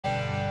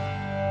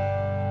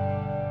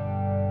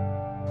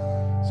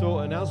So,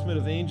 announcement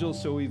of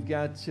angels. So we've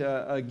got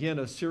again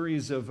a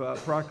series of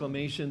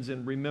proclamations,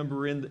 and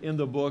remember in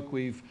the book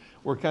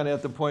we're kind of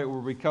at the point where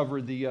we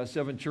covered the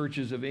 7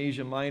 churches of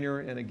Asia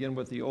Minor, and again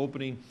with the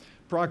opening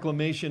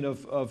proclamation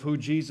of who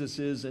Jesus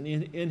is and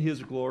in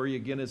His glory.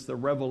 Again, it's the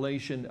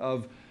revelation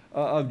of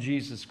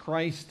Jesus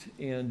Christ,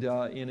 and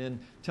in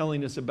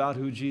telling us about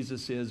who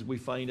Jesus is, we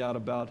find out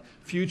about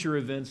future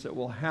events that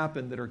will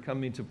happen that are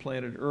coming to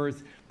planet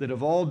Earth that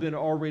have all been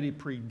already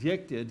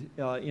predicted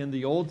in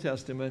the Old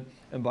Testament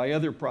and by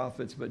other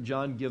prophets, but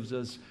John gives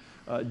us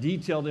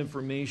detailed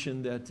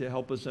information that to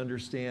help us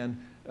understand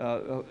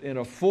in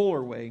a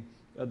fuller way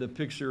the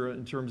picture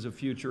in terms of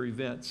future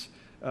events.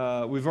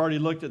 We've already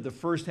looked at the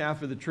first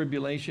half of the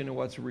tribulation and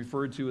what's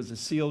referred to as the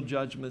seal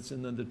judgments,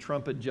 and then the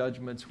trumpet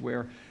judgments,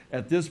 where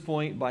at this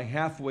point, by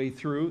halfway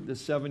through the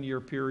 7-year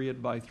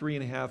period, by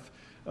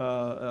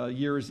 3.5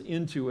 years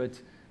into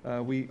it,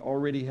 we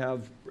already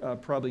have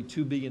probably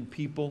 2 billion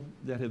people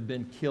that have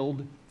been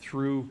killed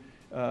through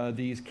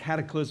these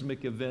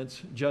cataclysmic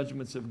events,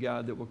 judgments of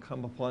God that will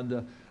come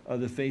upon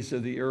the face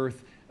of the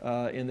earth,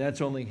 and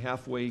that's only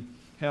halfway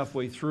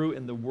through,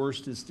 and the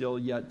worst is still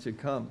yet to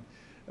come.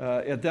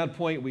 At that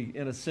point, we,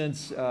 in a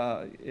sense,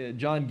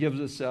 John gives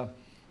us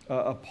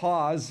a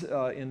pause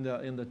in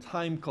the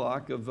time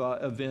clock of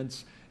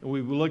events, and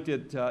we looked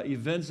at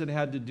events that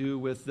had to do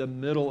with the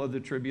middle of the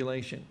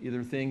tribulation,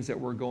 either things that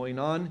were going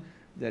on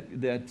that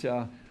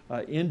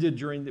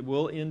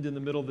will end in the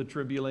middle of the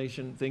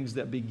tribulation, things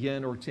that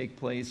begin or take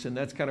place, and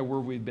that's kind of where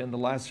we've been the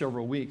last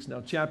several weeks.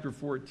 Now, chapter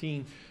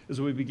 14,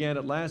 as we began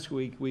it last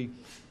week, we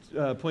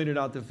pointed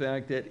out the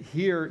fact that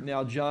here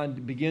now John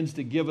begins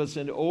to give us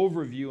an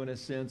overview, in a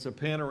sense, a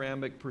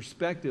panoramic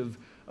perspective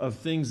of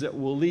things that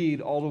will lead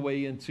all the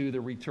way into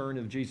the return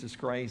of Jesus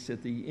Christ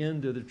at the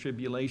end of the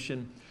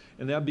tribulation.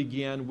 And that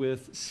began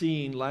with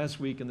seeing last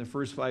week in the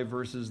first 5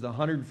 verses the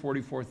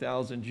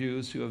 144,000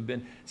 Jews who have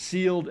been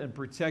sealed and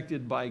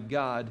protected by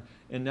God.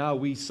 And now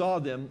we saw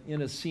them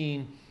in a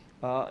scene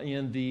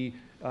in the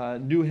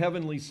new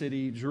heavenly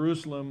city,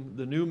 Jerusalem,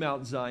 the new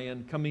Mount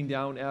Zion, coming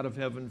down out of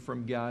heaven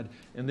from God.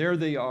 And there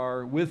they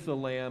are with the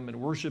Lamb and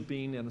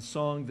worshiping in a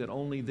song that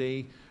only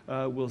they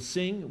will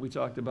sing. We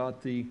talked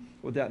about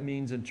what that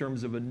means in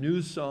terms of a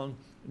new song,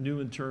 new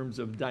in terms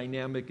of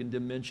dynamic and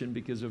dimension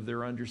because of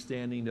their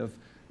understanding of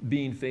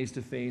being face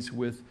to face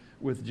with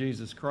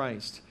Jesus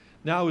Christ.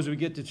 Now, as we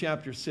get to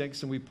chapter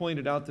 6, and we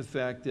pointed out the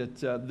fact that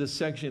this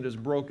section is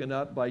broken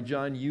up by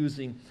John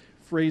using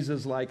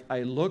phrases like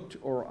I looked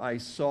or I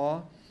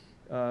saw.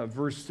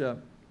 Verse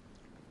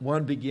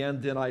 1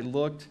 began, then I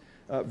looked.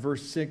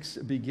 Verse 6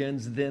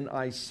 begins, then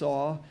I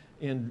saw.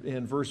 And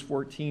verse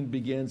 14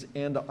 begins,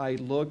 and I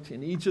looked.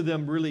 And each of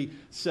them really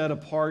set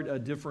apart a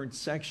different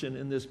section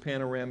in this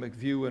panoramic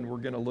view. And we're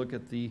going to look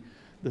at the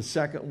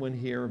second one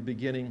here,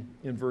 beginning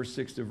in verse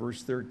 6 to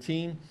verse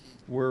 13,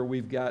 where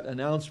we've got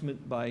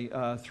announcement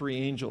by 3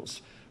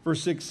 angels.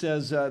 Verse 6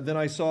 says, then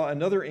I saw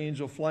another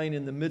angel flying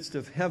in the midst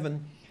of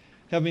heaven,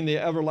 having the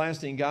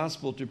everlasting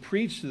gospel to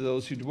preach to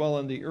those who dwell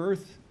on the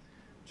earth,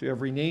 to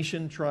every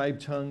nation, tribe,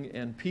 tongue,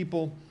 and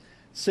people,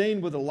 saying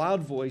with a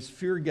loud voice,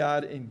 fear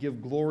God and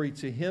give glory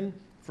to Him,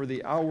 for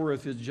the hour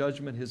of His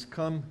judgment has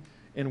come,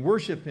 and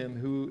worship Him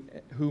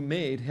who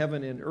made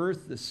heaven and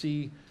earth, the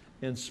sea,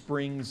 and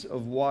springs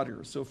of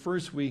water. So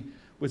first we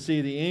would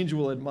say the angel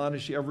will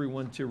admonish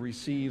everyone to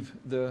receive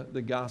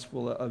the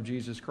gospel of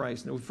Jesus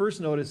Christ. Now we first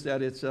notice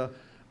that it's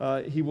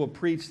He will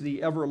preach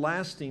the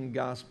everlasting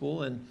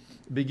gospel, and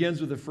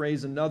begins with the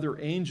phrase another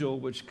angel,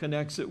 which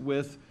connects it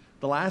with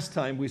the last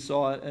time we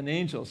saw an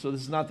angel. So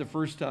this is not the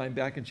first time.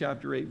 Back in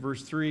chapter 8,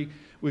 verse 3,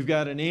 we've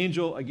got an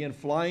angel, again,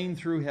 flying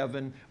through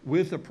heaven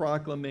with a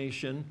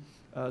proclamation.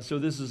 So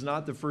this is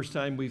not the first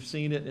time we've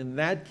seen it. In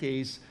that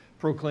case,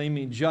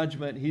 proclaiming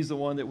judgment. He's the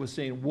one that was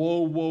saying,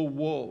 woe, woe,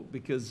 woe,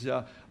 because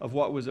of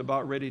what was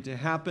about ready to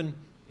happen.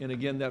 And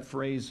again, that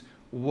phrase,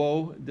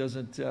 woe,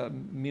 doesn't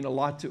mean a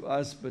lot to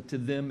us, but to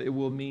them it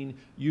will mean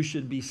you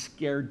should be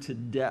scared to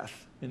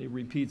death. And he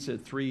repeats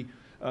it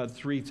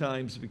three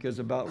times because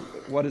about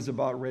what is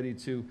about ready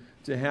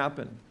to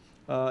happen.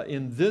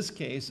 In this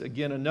case,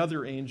 again,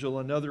 another angel,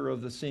 another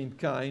of the same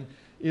kind,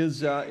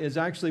 is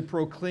actually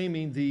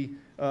proclaiming the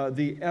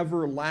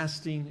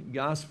everlasting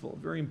gospel.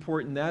 Very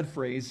important, that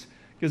phrase,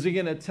 because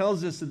again, it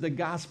tells us that the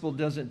gospel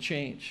doesn't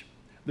change.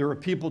 There are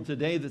people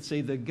today that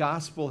say the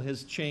gospel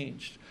has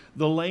changed.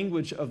 The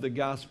language of the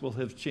gospel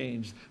has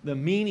changed. The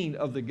meaning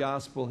of the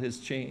gospel has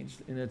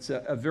changed. And it's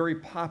a very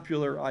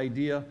popular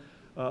idea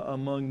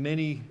among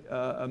many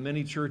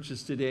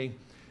churches today.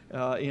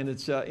 And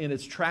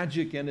it's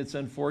tragic and it's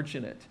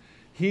unfortunate.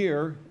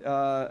 Here,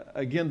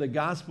 again, the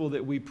gospel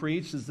that we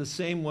preach is the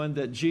same one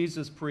that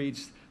Jesus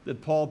preached,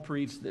 that Paul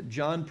preached, that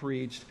John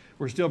preached.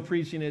 We're still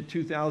preaching it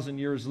 2,000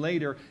 years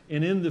later.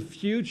 And in the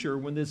future,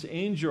 when this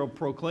angel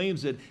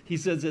proclaims it, he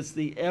says it's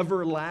the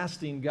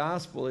everlasting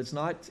gospel. It's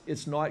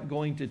not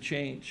going to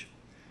change.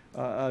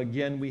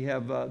 Again, we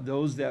have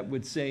those that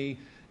would say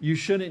you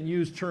shouldn't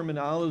use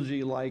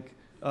terminology like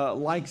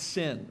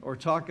sin or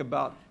talk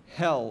about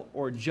hell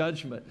or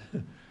judgment.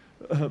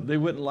 they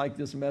wouldn't like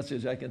this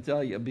message, I can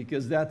tell you,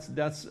 because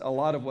that's a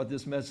lot of what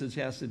this message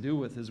has to do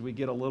with as we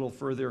get a little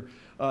further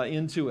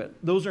into it.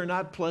 Those are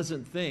not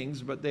pleasant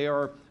things, but they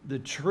are the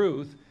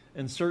truth.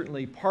 And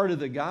certainly part of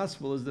the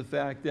gospel is the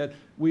fact that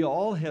we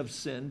all have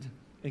sinned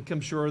and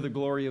come short of the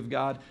glory of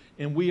God,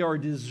 and we are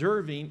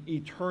deserving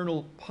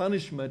eternal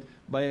punishment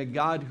by a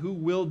God who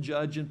will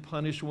judge and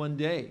punish one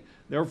day.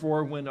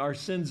 Therefore, when our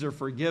sins are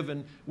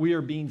forgiven, we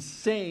are being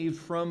saved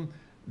from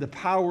the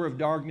power of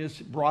darkness,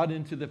 brought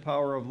into the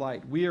power of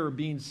light. We are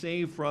being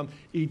saved from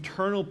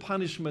eternal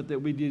punishment that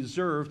we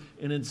deserve,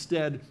 and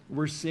instead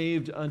we're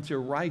saved unto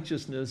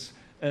righteousness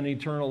and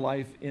eternal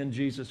life in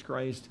Jesus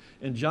Christ.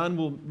 And John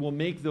will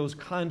make those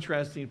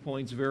contrasting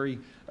points very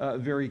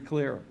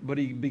clear. But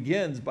he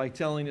begins by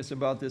telling us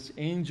about this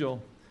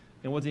angel,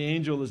 and what the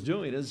angel is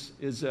doing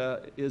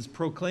is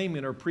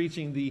proclaiming or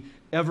preaching the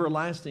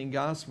everlasting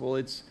gospel.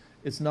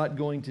 It's not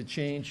going to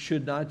change,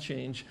 should not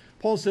change.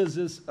 Paul says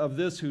this of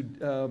this who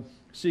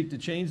seek to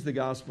change the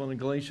gospel in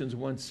Galatians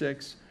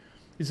 1:6.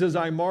 He says,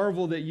 I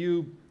marvel that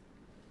you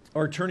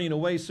are turning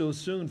away so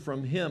soon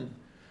from him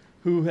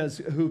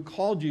who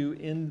called you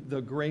in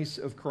the grace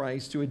of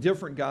Christ to a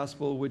different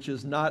gospel, which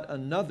is not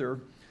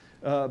another,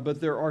 but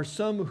there are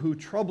some who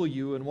trouble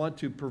you and want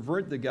to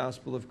pervert the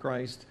gospel of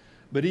Christ.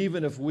 But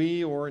even if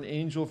we or an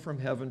angel from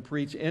heaven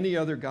preach any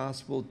other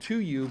gospel to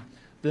you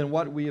than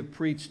what we have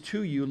preached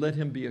to you, let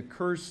him be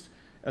accursed,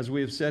 as we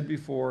have said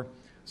before.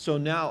 So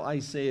now I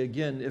say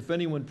again, if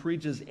anyone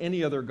preaches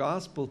any other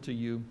gospel to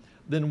you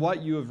than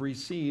what you have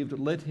received,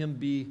 let him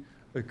be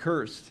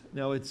accursed.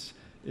 Now it's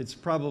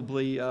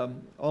probably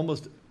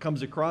almost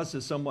comes across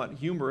as somewhat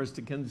humorous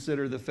to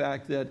consider the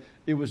fact that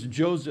it was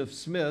Joseph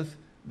Smith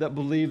that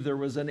believed there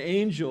was an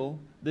angel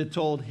that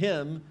told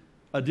him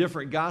a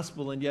different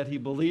gospel, and yet he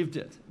believed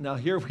it. Now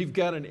here we've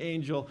got an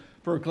angel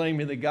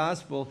proclaiming the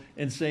gospel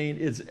and saying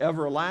it's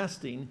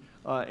everlasting,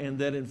 and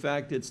that in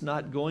fact it's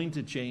not going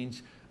to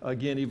change,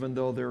 again, even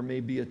though there may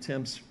be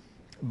attempts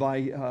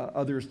by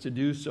others to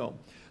do so.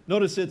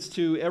 Notice it's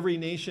to every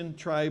nation,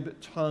 tribe,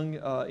 tongue,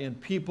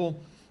 and people.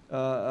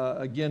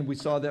 Again, we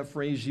saw that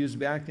phrase used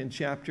back in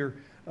chapter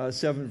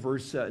 7,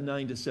 verse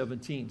 9 to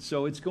 17.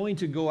 So it's going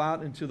to go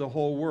out into the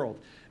whole world.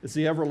 It's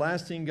the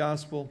everlasting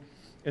gospel.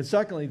 And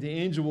secondly, the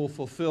angel will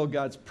fulfill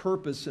God's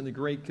purpose in the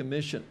Great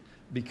Commission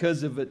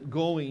because of it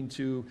going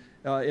to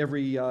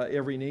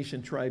every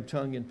nation, tribe,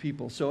 tongue, and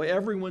people. So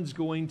everyone's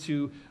going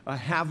to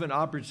have an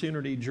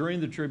opportunity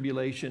during the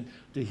tribulation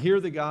to hear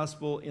the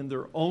gospel in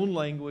their own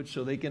language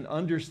so they can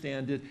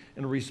understand it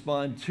and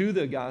respond to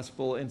the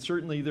gospel. And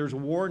certainly there's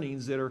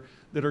warnings that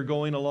are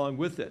going along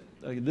with it.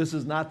 This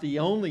is not the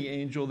only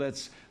angel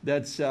that's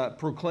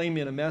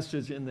proclaiming a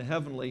message in the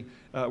heavenly.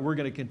 We're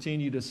going to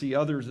continue to see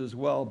others as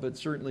well, but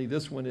certainly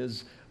this one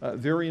is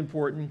very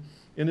important.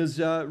 And is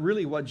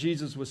really what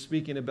Jesus was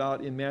speaking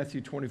about in Matthew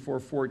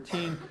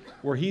 24:14,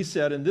 where he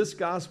said, and this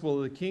gospel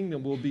of the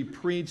kingdom will be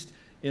preached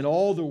in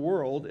all the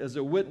world as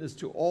a witness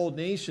to all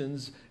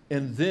nations,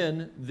 and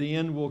then the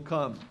end will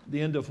come. The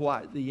end of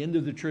what? The end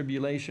of the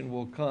tribulation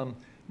will come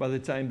by the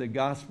time the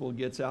gospel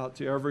gets out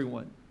to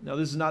everyone. Now,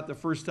 this is not the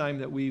first time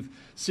that we've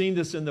seen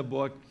this in the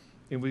book,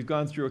 and we've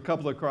gone through a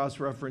couple of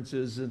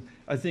cross-references, and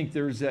I think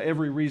there's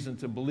every reason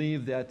to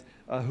believe that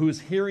who's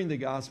hearing the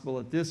gospel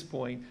at this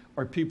point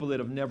are people that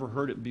have never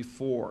heard it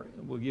before.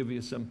 And we'll give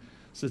you some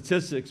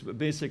statistics, but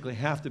basically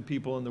half the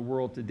people in the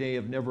world today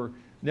have never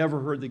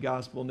heard the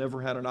gospel,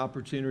 never had an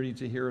opportunity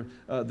to hear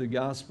the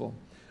gospel.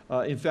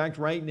 In fact,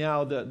 right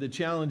now, the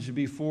challenge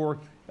before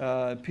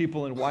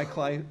people in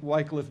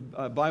Wycliffe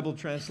Bible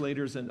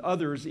translators and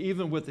others,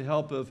 even with the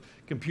help of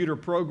computer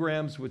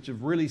programs, which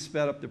have really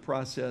sped up the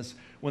process,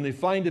 when they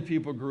find a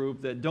people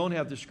group that don't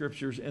have the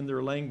scriptures in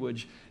their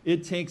language,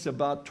 it takes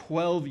about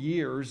 12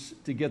 years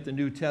to get the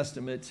New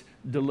Testament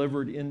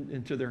delivered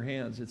into their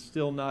hands. It's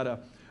still not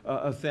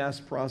a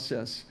fast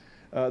process.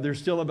 There's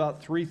still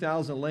about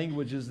 3,000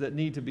 languages that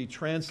need to be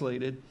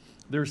translated.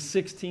 There's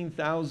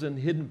 16,000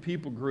 hidden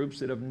people groups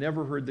that have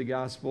never heard the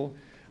gospel.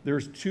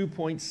 There's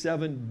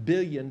 2.7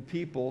 billion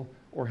people,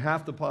 or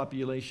half the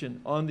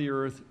population on the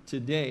earth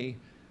today,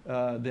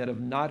 that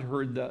have not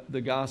heard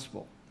the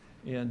gospel.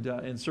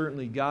 And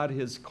certainly God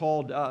has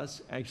called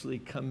us, actually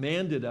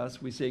commanded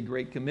us. We say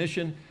Great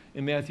Commission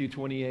in Matthew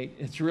 28.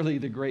 It's really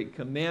the Great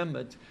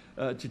Commandment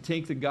to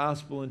take the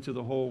gospel into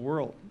the whole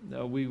world.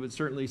 Now, we would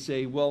certainly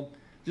say, well,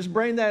 just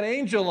bring that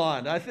angel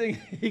on. I think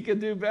he can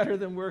do better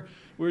than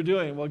we're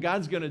doing. Well,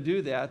 God's going to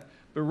do that.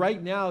 But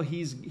right now,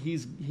 he's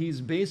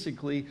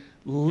basically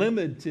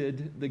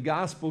limited the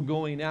gospel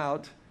going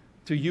out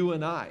to you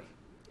and I.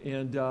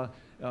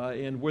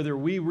 And whether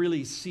we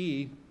really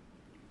see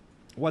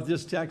what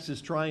this text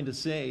is trying to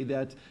say,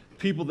 that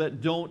people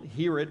that don't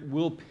hear it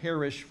will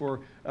perish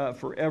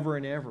forever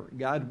and ever.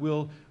 God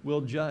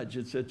will judge.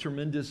 It's a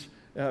tremendous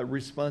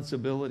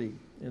responsibility.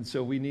 And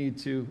so we need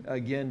to,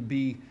 again,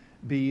 be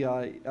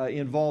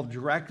involved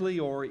directly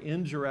or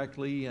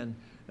indirectly. And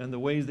the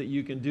ways that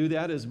you can do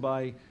that is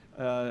by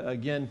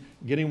Again,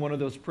 getting one of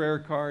those prayer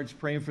cards,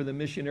 praying for the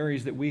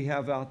missionaries that we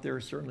have out there.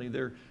 Certainly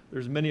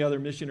there's many other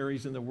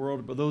missionaries in the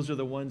world, but those are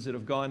the ones that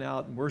have gone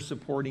out and we're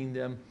supporting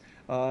them.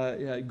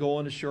 Go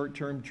on a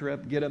short-term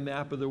trip, get a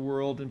map of the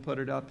world and put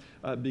it up.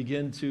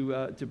 Begin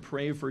to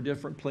pray for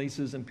different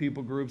places and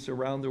people groups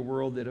around the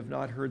world that have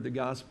not heard the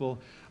gospel.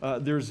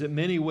 There's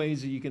many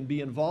ways that you can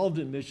be involved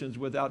in missions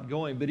without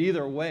going, but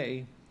either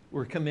way,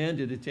 we're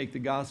commanded to take the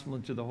gospel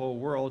into the whole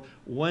world.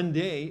 One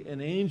day,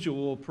 an angel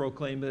will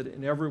proclaim it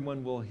and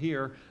everyone will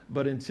hear,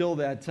 but until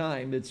that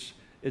time,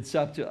 it's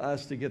up to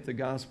us to get the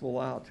gospel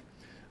out.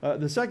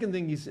 The second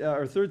thing,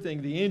 or third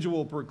thing, the angel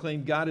will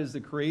proclaim God as the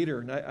creator.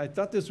 And I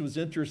thought this was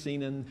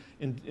interesting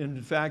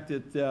in fact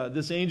that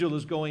this angel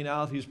is going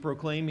out, he's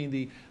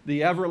proclaiming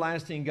the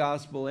everlasting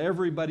gospel.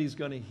 Everybody's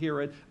going to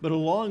hear it. But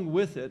along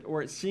with it,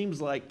 or it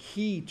seems like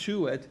key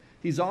to it,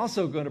 he's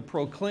also going to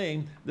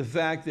proclaim the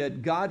fact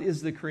that God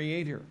is the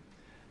creator.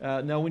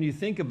 Now, when you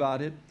think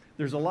about it,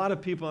 there's a lot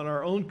of people in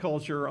our own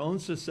culture, our own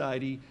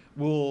society,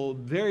 will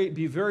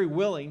be very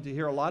willing to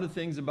hear a lot of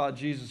things about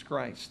Jesus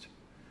Christ.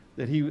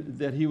 That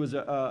he was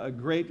a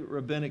great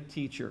rabbinic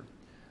teacher,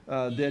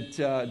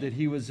 that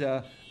he was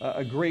a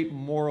great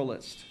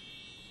moralist.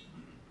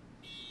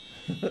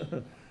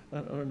 I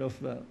don't know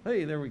if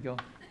hey, there we go.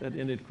 That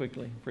ended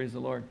quickly. Praise the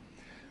Lord.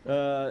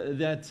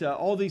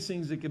 All these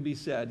things that could be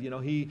said. You know,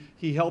 he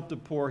helped the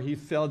poor, he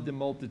fed the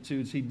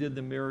multitudes, he did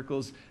the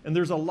miracles, and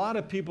there's a lot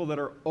of people that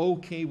are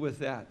okay with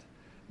that.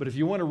 But if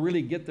you want to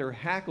really get their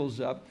hackles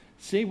up,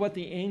 see what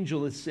the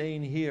angel is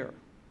saying here.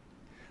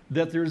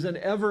 That there's an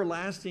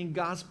everlasting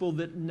gospel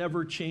that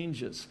never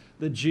changes,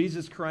 that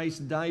Jesus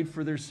Christ died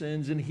for their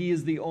sins and he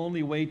is the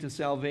only way to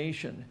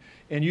salvation.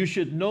 And you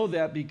should know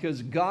that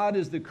because God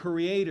is the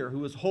creator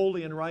who is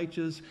holy and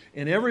righteous,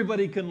 and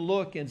everybody can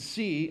look and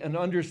see and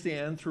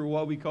understand through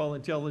what we call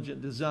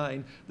intelligent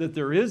design that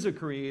there is a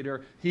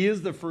creator, he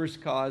is the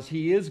first cause,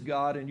 he is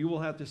God, and you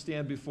will have to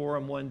stand before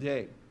him one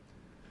day.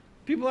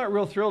 People aren't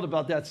real thrilled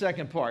about that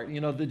second part,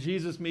 you know, the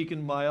Jesus meek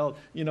and mild,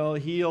 you know,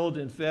 healed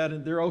and fed,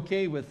 and they're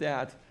okay with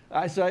that.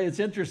 So it's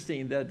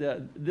interesting that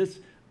this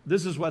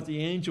is what the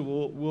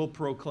angel will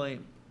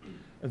proclaim.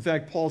 In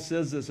fact, Paul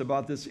says this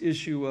about this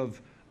issue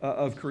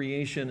of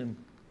creation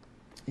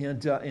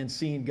and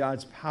seeing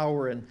God's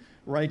power and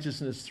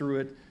righteousness through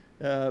it.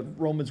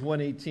 Romans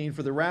 1:18,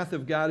 for the wrath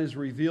of God is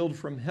revealed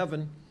from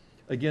heaven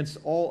against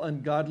all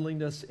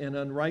ungodliness and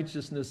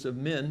unrighteousness of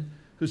men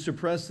who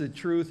suppress the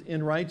truth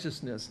in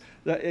righteousness.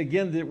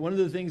 Again, one of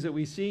the things that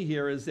we see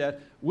here is that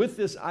with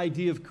this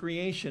idea of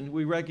creation,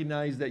 we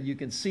recognize that you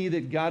can see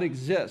that God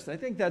exists. I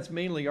think that's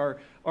mainly our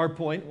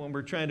point when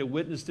we're trying to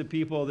witness to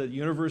people that the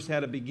universe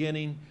had a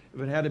beginning.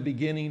 If it had a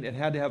beginning, it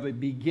had to have a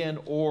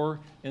begin-or,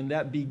 and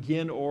that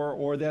begin-or,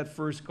 or that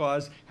first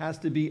cause, has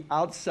to be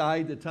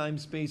outside the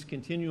time-space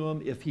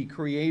continuum if he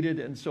created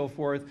and so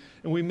forth.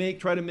 And we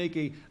try to make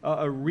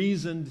a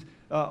reasoned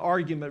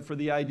argument for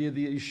the idea that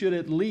you should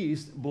at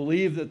least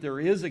believe that there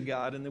is a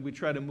God, and then we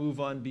try to move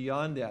on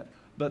beyond that.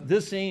 But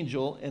this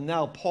angel, and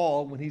now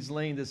Paul, when he's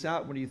laying this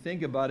out, when you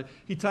think about it,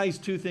 he ties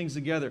two things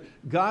together.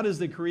 God is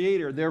the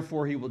creator,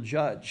 therefore he will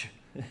judge.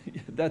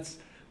 That's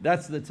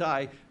the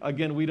tie.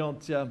 Again, we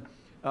don't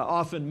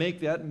often make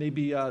that.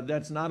 Maybe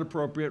that's not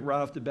appropriate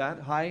right off the bat.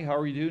 Hi, how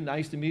are you doing?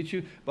 Nice to meet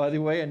you. By the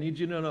way, I need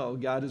you to know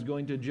God is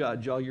going to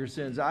judge all your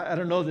sins. I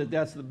don't know that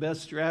that's the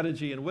best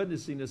strategy in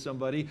witnessing to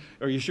somebody.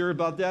 Are you sure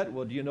about that?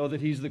 Well, do you know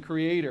that he's the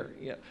creator?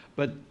 Yeah.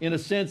 But in a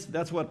sense,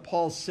 that's what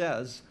Paul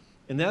says.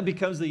 And that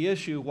becomes the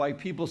issue why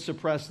people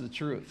suppress the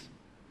truth.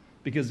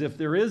 Because if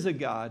there is a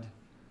God,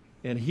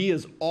 and he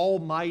is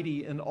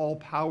almighty and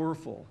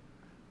all-powerful,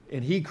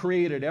 and he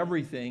created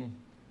everything,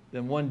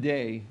 then one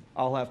day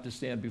I'll have to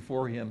stand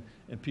before him,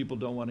 and people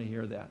don't want to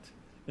hear that.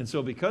 And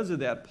so because of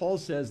that, Paul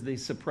says they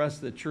suppress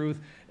the truth,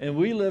 and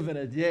we live in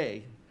a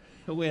day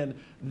when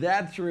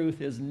that truth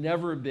has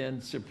never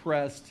been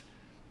suppressed.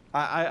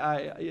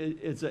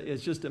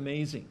 It's just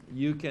amazing.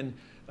 You can,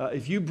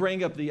 if you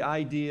bring up the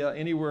idea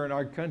anywhere in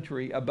our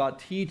country about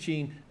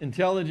teaching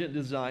intelligent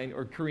design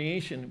or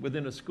creation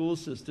within a school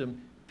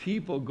system,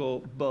 people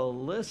go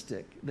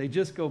ballistic. They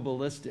just go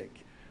ballistic.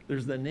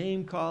 There's the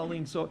name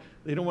calling, so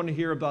they don't want to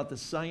hear about the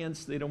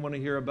science. They don't want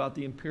to hear about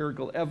the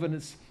empirical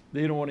evidence.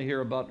 They don't want to hear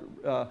about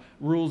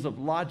rules of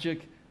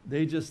logic.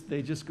 They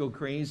just go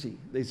crazy.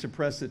 They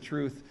suppress the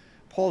truth.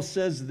 Paul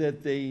says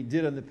that they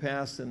did in the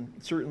past, and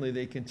certainly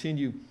they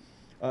continue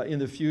in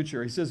the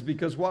future. He says,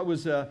 because what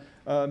was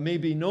may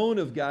be known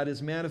of God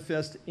is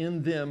manifest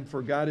in them,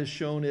 for God has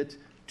shown it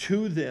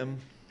to them.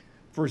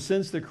 For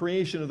since the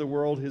creation of the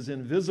world, his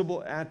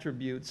invisible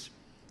attributes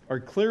are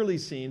clearly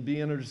seen,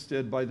 being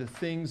understood by the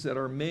things that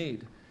are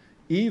made,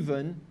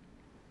 even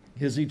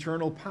his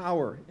eternal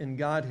power in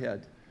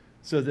Godhead,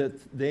 so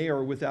that they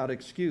are without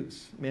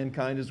excuse.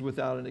 Mankind is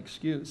without an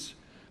excuse.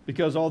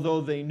 Because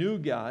although they knew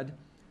God,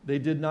 they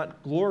did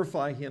not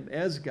glorify him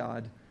as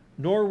God,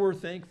 nor were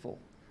thankful,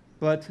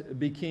 but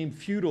became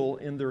futile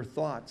in their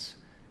thoughts,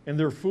 and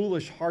their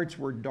foolish hearts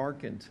were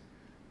darkened.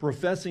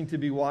 Professing to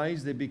be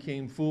wise, they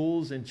became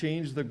fools and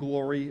changed the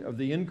glory of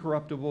the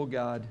incorruptible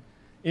God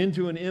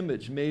into an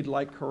image made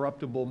like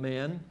corruptible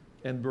man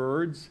and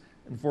birds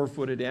and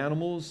four-footed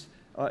animals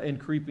and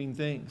creeping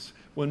things.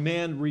 When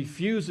man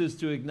refuses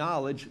to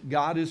acknowledge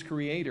God is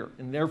creator,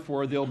 and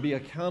therefore they'll be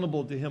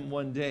accountable to him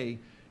one day,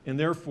 and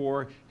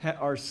therefore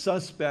are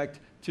suspect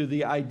to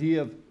the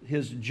idea of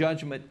his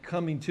judgment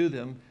coming to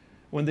them,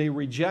 when they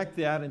reject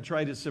that and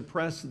try to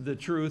suppress the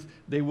truth,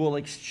 they will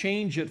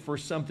exchange it for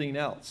something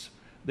else.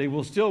 They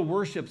will still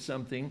worship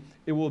something.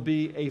 It will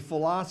be a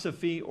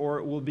philosophy or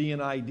it will be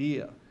an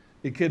idea.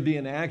 It could be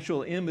an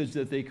actual image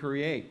that they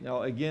create.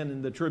 Now, again,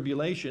 in the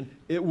tribulation,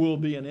 it will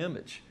be an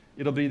image.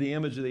 It'll be the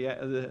image of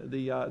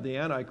the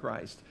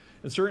Antichrist.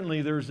 And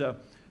certainly there's a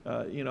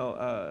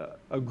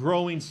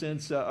growing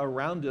sense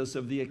around us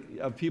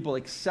of people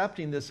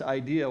accepting this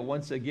idea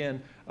once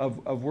again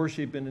of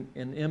worship in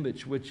an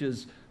image, which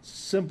is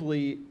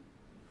simply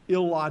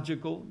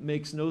illogical,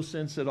 makes no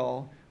sense at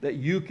all, that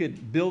you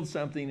could build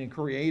something and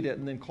create it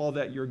and then call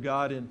that your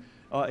God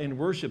and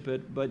worship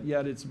it, but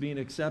yet it's being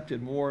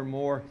accepted more and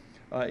more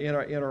in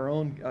our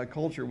own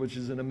culture, which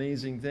is an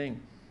amazing thing.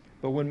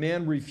 But when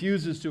man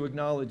refuses to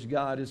acknowledge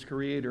God as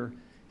creator,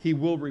 he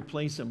will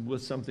replace him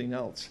with something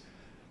else.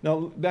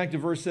 Now, back to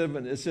verse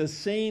 7, it says,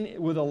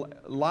 saying with a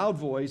loud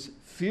voice,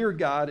 fear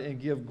God and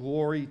give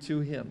glory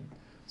to him.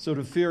 So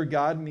to fear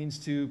God means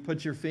to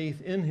put your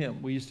faith in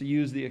him. We used to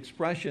use the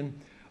expression,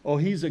 oh,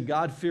 he's a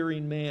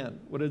God-fearing man.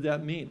 What did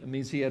that mean? It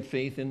means he had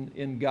faith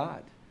in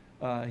God.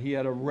 He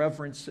had a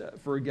reverence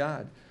for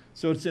God.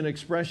 So it's an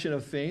expression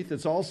of faith.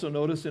 It's also,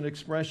 notice, an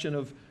expression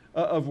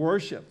of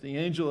worship. The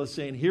angel is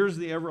saying, here's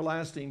the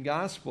everlasting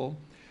gospel.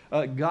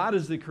 God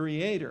is the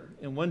creator,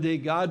 and one day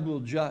God will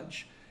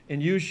judge.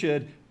 And you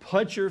should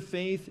put your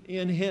faith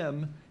in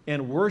him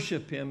and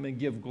worship him and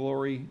give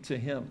glory to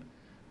him.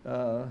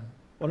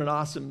 What an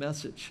awesome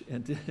message,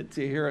 and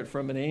to hear it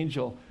from an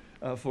angel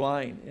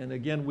flying. And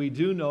again, we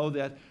do know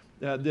that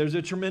there's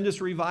a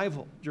tremendous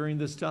revival during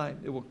this time.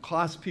 It will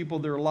cost people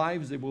their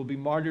lives. They will be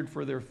martyred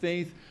for their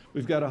faith.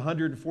 We've got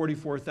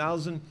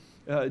 144,000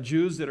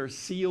 Jews that are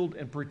sealed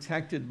and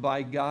protected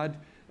by God,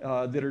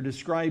 that are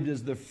described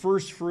as the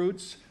first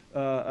fruits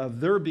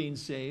of their being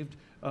saved,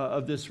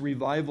 of this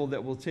revival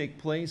that will take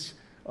place.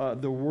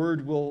 The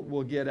word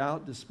will get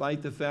out,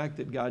 despite the fact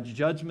that God's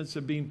judgments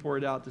are being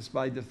poured out,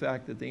 despite the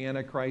fact that the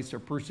Antichrist are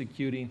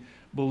persecuting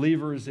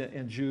believers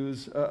and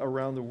Jews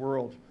around the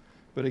world.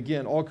 But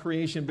again, all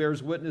creation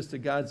bears witness to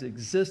God's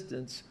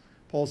existence,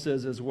 Paul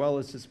says, as well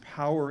as his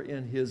power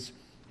and his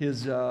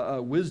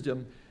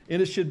wisdom.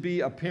 And it should be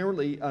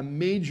apparently a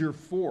major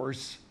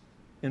force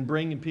in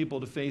bringing people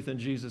to faith in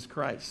Jesus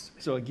Christ.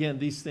 So again,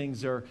 these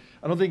things are,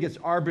 I don't think it's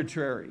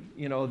arbitrary,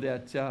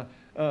 that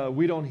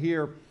we don't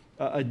hear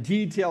a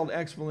detailed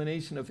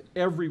explanation of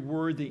every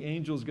word the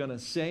angel's going to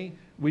say.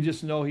 We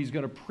just know he's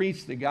going to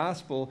preach the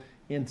gospel,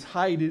 and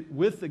tied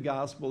with the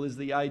gospel is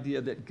the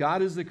idea that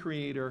God is the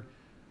creator,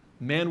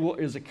 man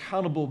is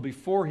accountable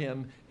before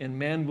him, and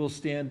man will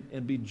stand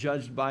and be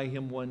judged by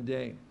him one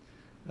day.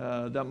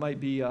 That might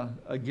be,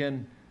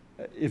 again,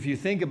 if you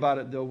think about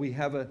it, though, we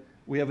have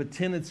a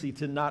tendency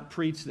to not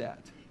preach that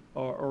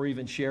or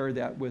even share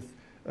that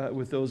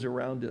with those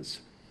around us.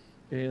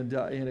 And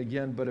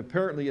again, but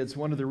apparently it's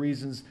one of the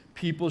reasons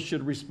people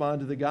should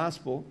respond to the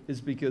gospel is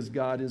because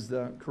God is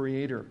the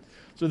creator.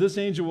 So this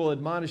angel will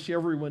admonish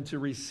everyone to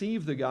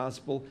receive the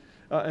gospel,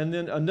 and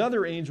then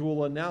another angel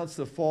will announce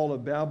the fall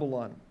of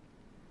Babylon.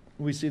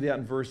 We see that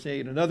in verse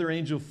 8. Another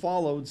angel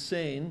followed,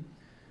 saying,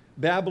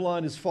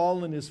 Babylon is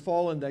fallen,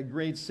 that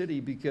great city,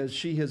 because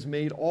she has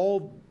made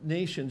all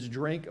nations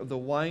drink of the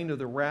wine of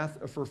the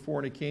wrath of her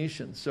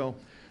fornication. So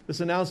this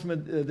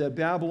announcement that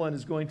Babylon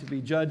is going to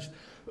be judged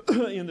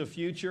in the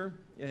future,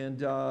 and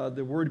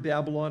the word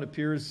Babylon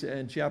appears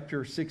in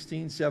chapter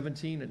 16,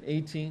 17, and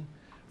 18,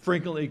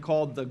 frequently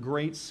called the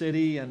great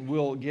city, and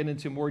we'll get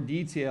into more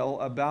detail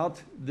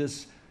about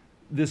this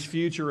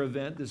future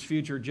event, this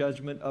future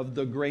judgment of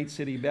the great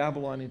city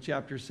Babylon in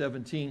chapter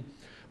 17.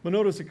 But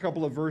notice a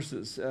couple of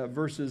verses,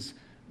 verses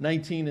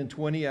 19 and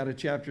 20 out of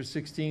chapter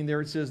 16.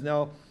 There it says,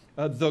 now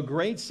the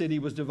great city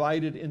was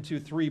divided into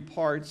three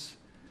parts,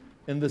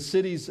 and the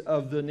cities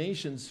of the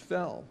nations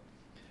fell.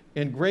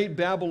 And great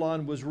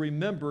Babylon was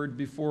remembered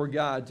before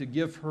God to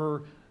give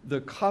her the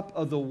cup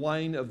of the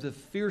wine of the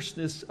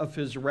fierceness of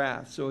his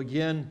wrath. So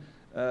again,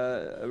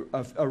 a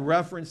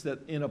reference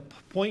that in a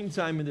point in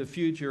time in the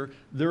future,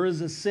 there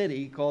is a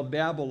city called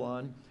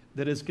Babylon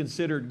that is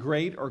considered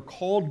great or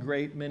called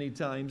great many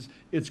times.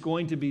 It's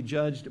going to be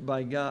judged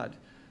by God.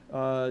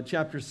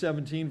 Chapter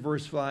 17,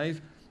 verse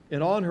 5,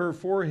 and on her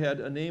forehead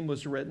a name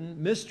was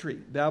written, Mystery,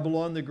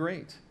 Babylon the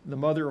Great, the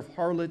mother of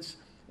harlots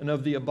and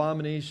of the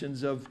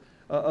abominations of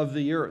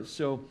the earth.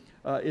 So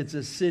it's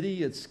a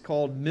city, it's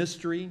called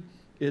Mystery.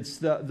 It's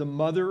the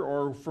mother,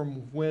 or from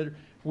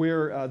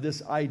where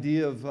this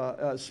idea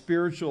of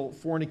spiritual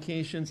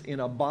fornications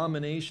and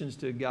abominations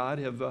to God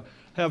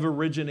have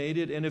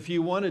originated. And if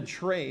you want to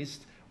trace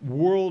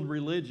world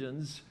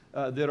religions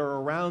that are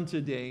around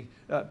today,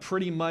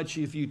 pretty much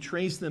if you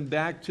trace them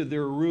back to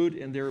their root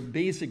and their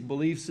basic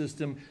belief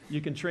system,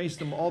 you can trace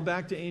them all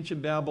back to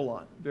ancient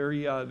Babylon.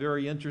 Very,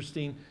 very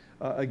interesting.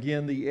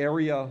 Again, the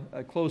area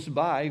close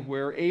by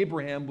where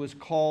Abraham was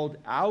called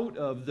out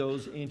of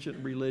those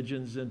ancient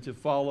religions and to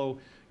follow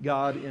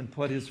God and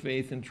put his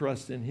faith and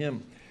trust in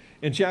him.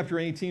 In chapter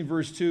 18,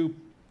 verse 2,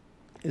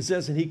 it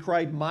says, "And he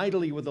cried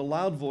mightily with a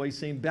loud voice,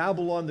 saying,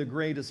 Babylon the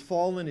great is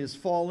fallen, is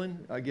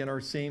fallen." Again,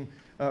 our same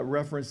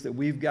reference that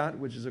we've got,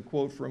 which is a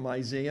quote from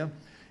Isaiah.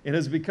 "And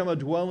has become a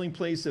dwelling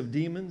place of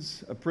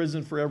demons, a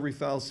prison for every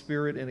foul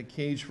spirit, and a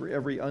cage for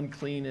every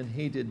unclean and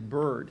hated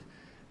bird."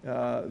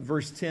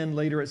 Verse 10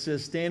 later it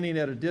says, "Standing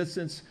at a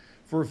distance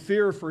for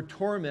fear, for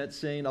torment,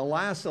 saying,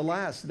 Alas,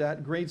 alas,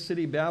 that great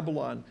city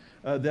Babylon,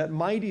 that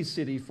mighty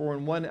city, for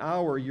in 1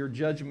 hour your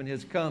judgment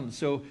has come."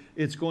 So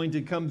it's going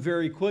to come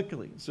very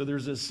quickly. So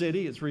there's a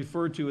city, it's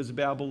referred to as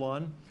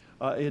Babylon.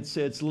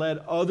 It's led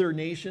other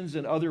nations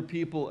and other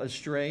people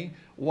astray.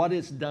 What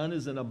it's done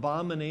is an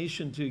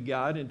abomination to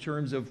God in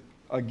terms of,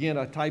 again,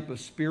 a type of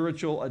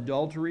spiritual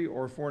adultery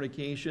or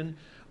fornication.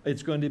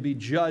 It's going to be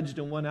judged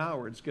in 1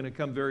 hour. It's going to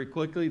come very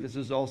quickly. This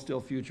is all still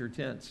future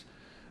tense.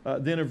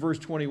 Then in verse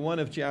 21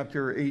 of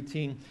chapter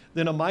 18,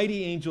 "Then a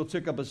mighty angel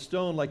took up a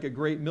stone like a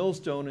great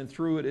millstone and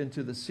threw it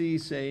into the sea,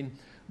 saying,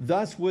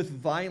 Thus with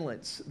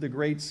violence the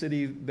great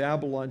city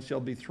Babylon shall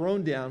be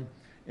thrown down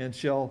and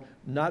shall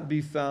not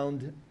be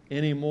found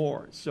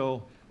anymore."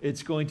 So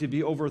it's going to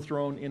be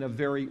overthrown in a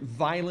very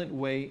violent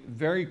way,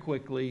 very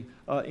quickly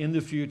in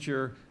the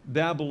future.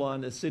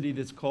 Babylon, a city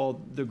that's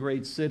called the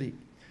great city,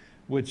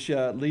 which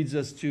leads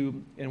us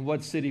to, and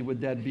what city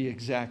would that be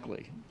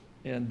exactly?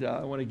 And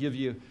I want to give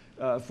you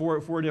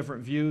four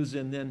different views,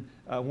 and then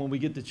when we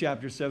get to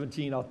chapter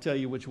 17, I'll tell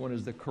you which one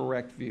is the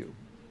correct view.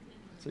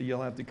 So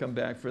you'll have to come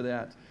back for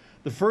that.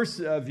 The first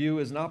view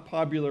is not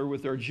popular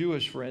with our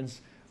Jewish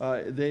friends.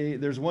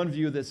 There's one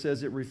view that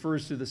says it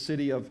refers to the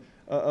city of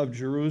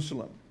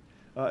Jerusalem.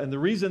 And the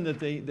reason that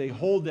they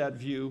hold that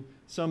view,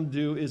 some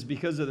do, is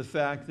because of the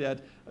fact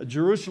that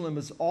Jerusalem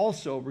is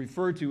also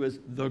referred to as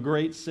the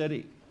great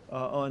city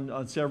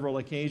on several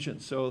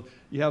occasions. So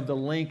you have the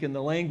link in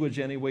the language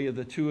anyway of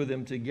the two of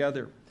them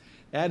together.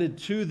 Added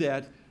to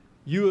that,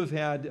 you have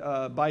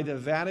had, by the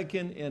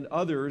Vatican and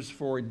others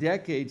for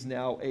decades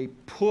now, a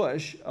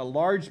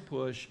large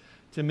push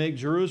to make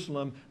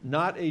Jerusalem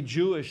not a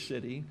Jewish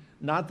city,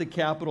 not the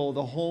capital,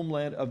 the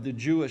homeland of the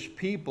Jewish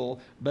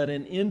people, but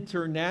an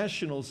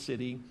international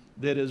city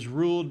that is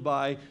ruled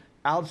by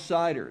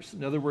outsiders.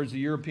 In other words, the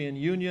European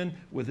Union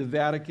with the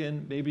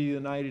Vatican, maybe the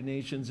United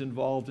Nations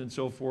involved and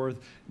so forth.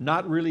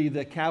 Not really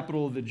the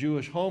capital of the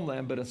Jewish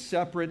homeland, but a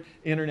separate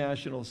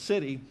international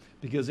city,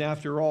 because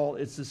after all,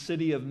 it's the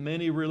city of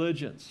many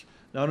religions.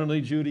 Not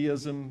only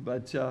Judaism,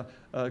 but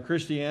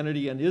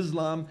Christianity and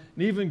Islam,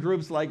 and even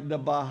groups like the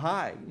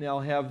Baha'i now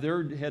have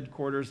their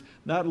headquarters,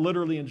 not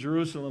literally in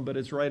Jerusalem, but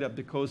it's right up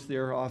the coast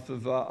there off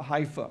of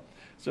Haifa.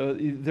 So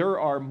there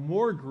are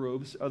more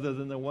groups, other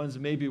than the ones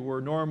maybe we're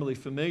normally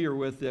familiar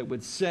with, that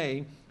would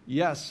say,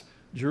 yes,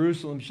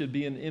 Jerusalem should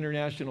be an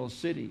international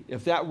city.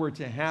 If that were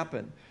to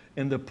happen,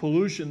 and the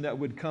pollution that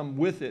would come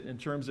with it in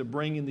terms of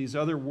bringing these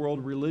other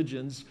world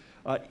religions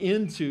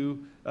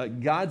into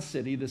God's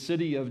city, the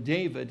city of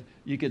David,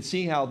 you could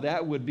see how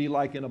that would be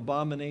like an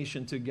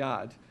abomination to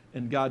God,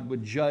 and God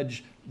would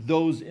judge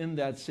those in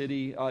that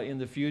city in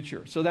the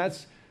future. So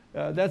that's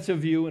a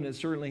view, and it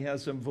certainly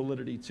has some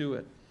validity to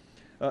it.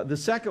 The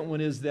second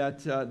one is that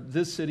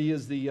this city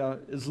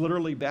is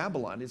literally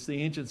Babylon. It's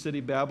the ancient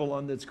city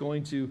Babylon that's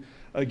going to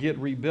get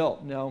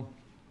rebuilt. Now,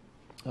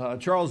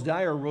 Charles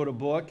Dyer wrote a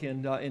book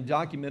and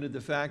documented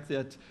the fact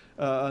that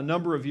a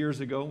number of years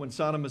ago, when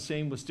Saddam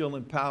Hussein was still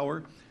in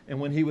power and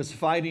when he was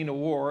fighting a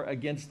war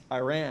against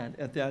Iran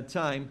at that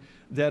time,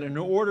 that in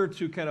order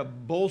to kind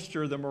of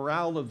bolster the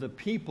morale of the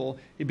people,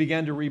 he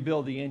began to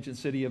rebuild the ancient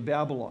city of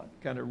Babylon,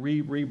 kind of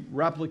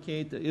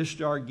replicate the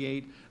Ishtar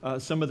Gate,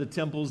 some of the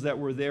temples that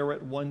were there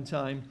at one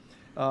time,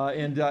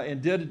 and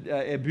did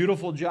a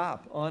beautiful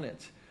job on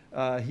it.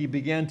 He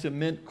began to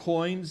mint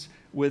coins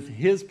with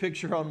his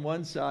picture on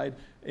one side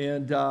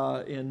and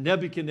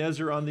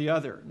Nebuchadnezzar on the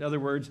other. In other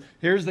words,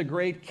 here's the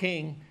great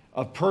king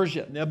of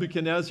Persia,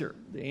 Nebuchadnezzar,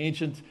 the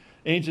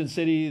ancient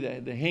city,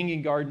 the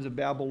hanging gardens of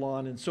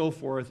Babylon and so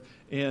forth.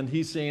 And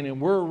he's saying, and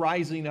we're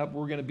rising up,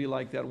 we're going to be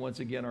like that once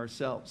again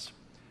ourselves.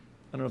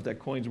 I don't know if that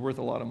coin's worth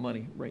a lot of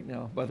money right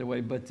now, by the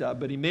way,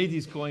 but he made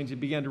these coins, he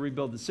began to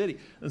rebuild the city.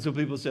 And so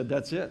people said,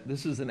 that's it.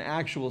 This is an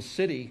actual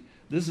city.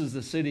 This is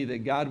the city that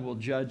God will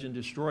judge and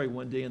destroy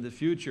one day in the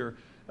future.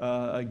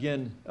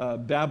 Babylon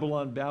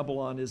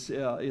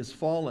is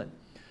fallen.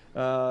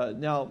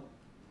 Now,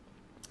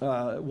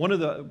 one of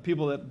the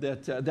people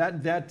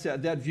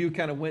that view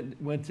kind of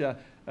went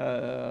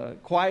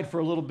quiet for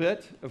a little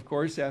bit, of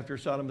course, after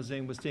Saddam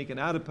Hussein was taken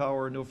out of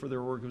power and no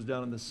further work was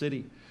done in the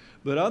city.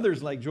 But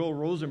others, like Joel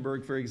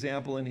Rosenberg, for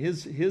example, in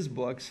his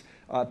books,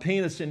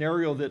 paint a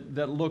scenario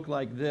that looked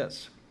like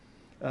this.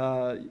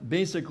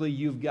 Basically,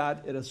 you've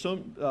got at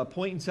a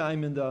point in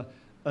time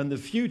in the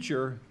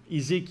future,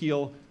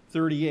 Ezekiel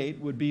 38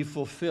 would be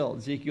fulfilled.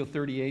 Ezekiel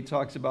 38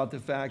 talks about the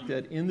fact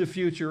that in the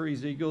future,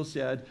 Ezekiel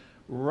said,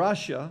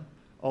 Russia,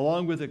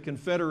 along with a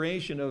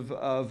confederation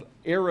of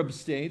Arab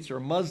states or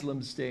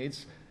Muslim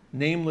states,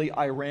 namely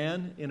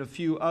Iran and a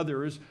few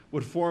others,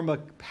 would form a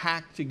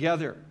pact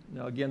together.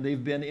 Now, again,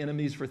 they've been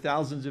enemies for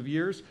thousands of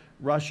years.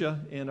 Russia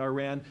and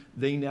Iran,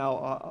 they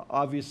now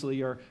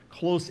obviously are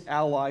close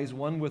allies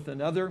one with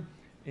another.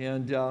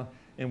 And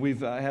we've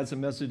had some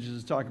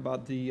messages to talk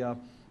about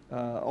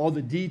all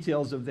the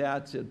details of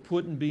that,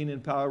 Putin being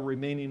in power,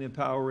 remaining in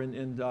power,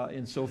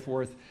 and so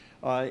forth,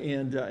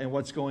 and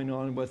what's going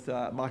on with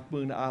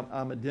Mahmoud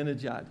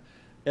Ahmadinejad.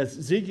 As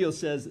Ezekiel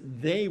says,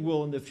 they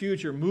will in the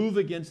future move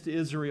against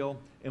Israel,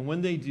 and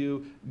when they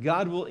do,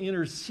 God will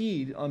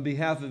intercede on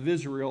behalf of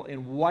Israel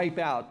and wipe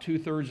out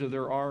 2/3 of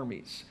their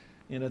armies.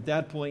 And at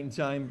that point in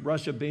time,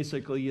 Russia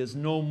basically is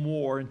no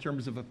more in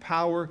terms of a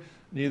power,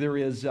 neither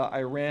is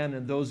Iran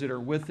and those that are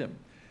with them.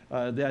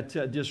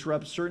 That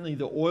disrupts certainly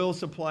the oil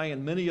supply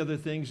and many other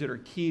things that are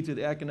key to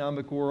the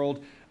economic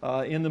world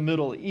in the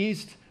Middle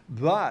East.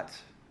 But,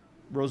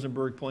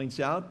 Rosenberg points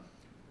out,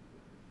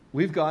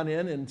 we've gone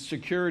in and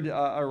secured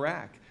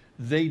Iraq.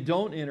 They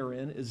don't enter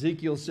in.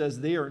 Ezekiel says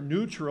they are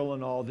neutral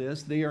in all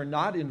this. They are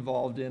not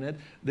involved in it.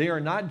 They are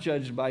not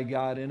judged by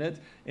God in it.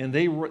 And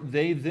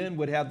they then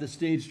would have the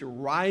stage to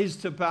rise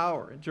to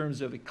power in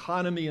terms of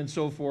economy and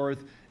so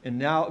forth. And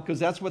now, because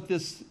that's what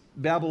this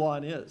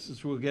Babylon is,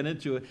 as we'll get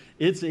into it,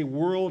 it's a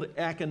world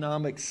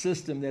economic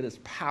system that is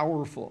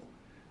powerful.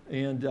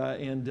 And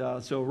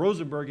so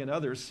Rosenberg and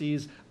others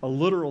sees a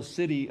literal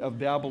city of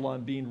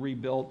Babylon being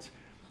rebuilt.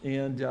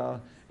 And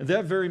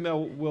that very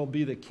well will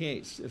be the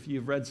case if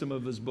you've read some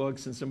of his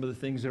books and some of the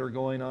things that are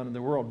going on in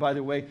the world. By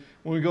the way,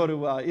 when we go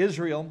to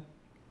Israel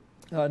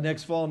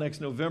next fall,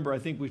 next November, I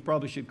think we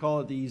probably should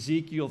call it the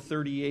Ezekiel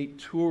 38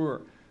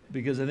 tour,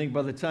 because I think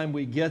by the time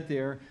we get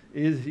there,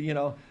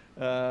 Israel's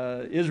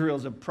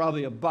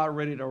probably about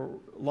ready to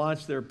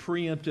launch their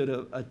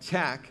preemptive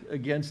attack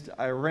against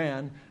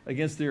Iran,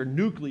 against their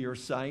nuclear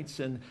sites,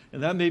 and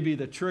that may be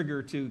the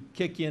trigger to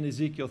kick in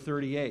Ezekiel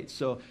 38.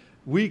 So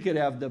we could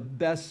have the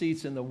best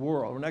seats in the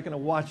world. We're not going to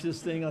watch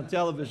this thing on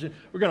television.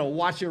 We're going to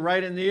watch it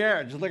right in the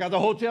air. Just look out the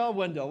hotel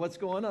window. What's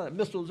going on?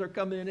 Missiles are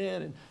coming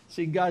in, and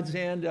see God's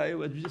hand. It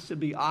would just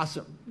be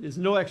awesome. There's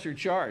no extra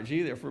charge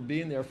either for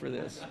being there for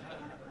this.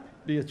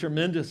 Be a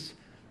tremendous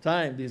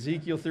time, the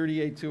Ezekiel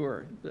 38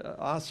 tour.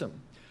 Awesome.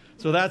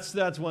 So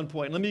that's one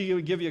point. Let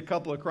me give you a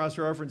couple of cross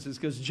references,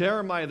 because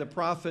Jeremiah the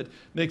prophet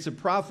makes a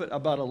prophet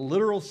about a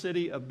literal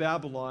city of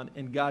Babylon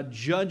and God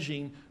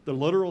judging the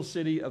literal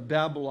city of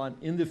Babylon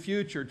in the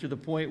future to the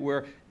point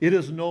where it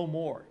is no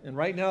more. And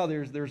right now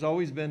there's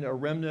always been a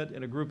remnant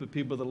and a group of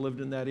people that lived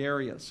in that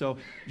area. So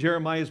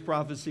Jeremiah's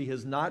prophecy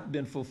has not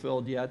been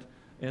fulfilled yet.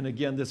 And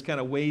again, this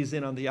kind of weighs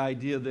in on the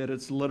idea that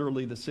it's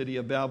literally the city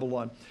of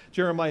Babylon.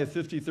 Jeremiah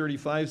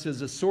 50:35 says,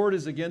 "The sword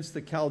is against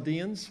the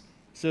Chaldeans,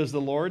 says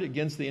the Lord,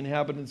 against the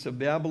inhabitants of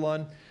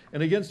Babylon,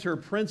 and against her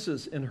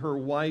princes and her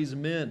wise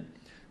men."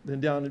 Then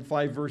down in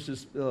 5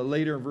 verses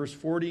later, in verse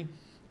 40,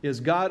 is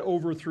God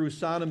overthrew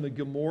Sodom and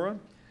Gomorrah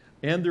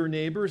and their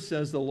neighbors,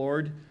 says the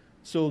Lord,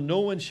 so no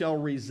one shall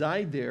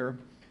reside there,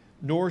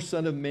 nor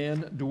son of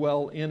man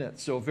dwell in it.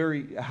 So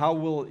how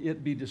will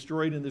it be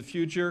destroyed in the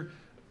future?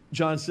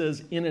 John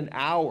says, in an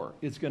hour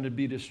it's going to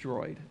be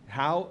destroyed.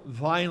 How?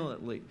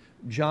 Violently.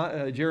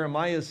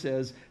 Jeremiah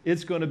says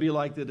it's going to be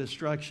like the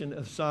destruction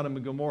of Sodom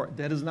and Gomorrah.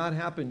 That has not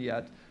happened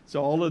yet.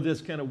 So all of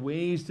this kind of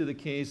weighs to the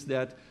case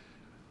that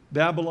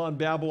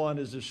Babylon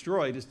is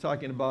destroyed. It's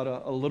talking about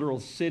a literal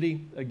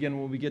city. Again,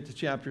 when we get to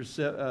chapter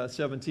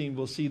 17,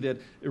 we'll see that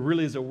it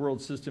really is a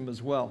world system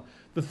as well.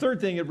 The third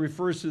thing, it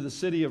refers to the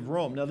city of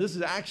Rome. Now, this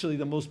is actually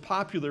the most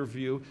popular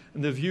view,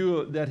 and the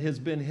view that has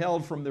been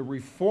held from the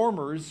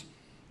reformers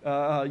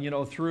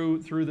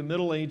through the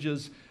Middle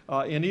Ages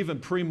and even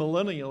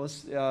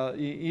premillennialists,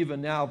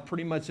 even now,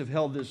 pretty much have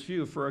held this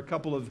view for a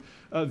couple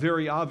of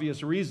very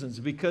obvious reasons.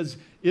 Because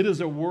it is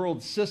a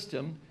world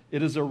system,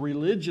 it is a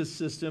religious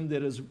system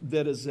that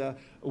is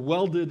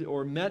welded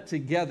or met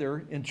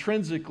together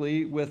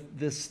intrinsically with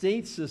the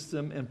state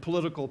system and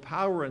political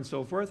power and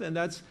so forth, and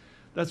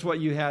that's what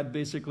you had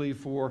basically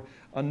for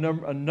a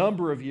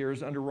number of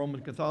years under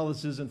Roman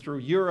Catholicism through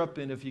Europe.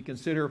 And if you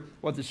consider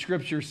what the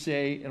scriptures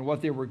say and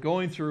what they were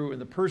going through and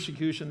the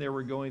persecution they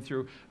were going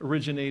through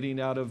originating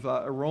out of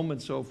Rome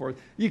and so forth,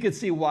 you could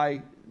see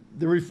why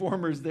the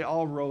reformers, they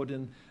all wrote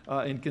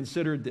and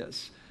considered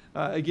this.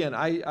 Again,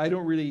 I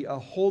don't really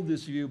hold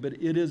this view, but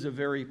it is a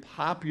very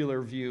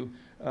popular view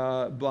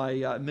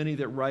by many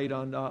that write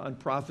on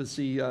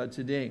prophecy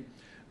today.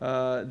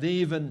 They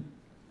even,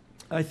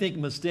 I think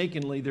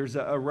mistakenly, there's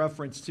a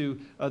reference to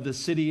the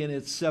city and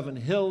its 7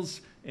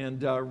 hills,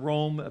 and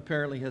Rome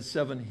apparently has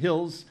 7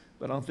 hills,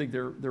 but I don't think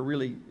they're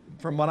really,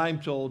 from what I'm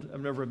told,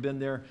 I've never been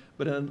there,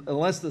 but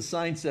unless the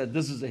sign said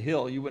this is a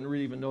hill, you wouldn't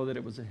really even know that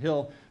it was a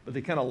hill. But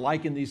they kind of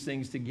liken these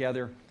things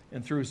together,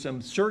 and through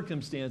some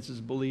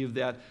circumstances believe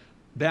that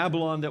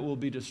Babylon that will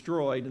be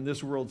destroyed in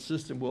this world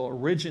system will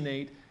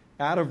originate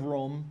out of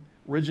Rome,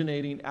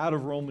 originating out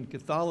of Roman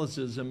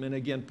Catholicism. And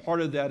again,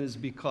 part of that is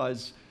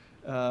because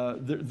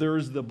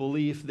there's the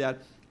belief that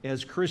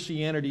as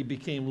Christianity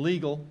became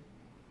legal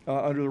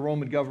under the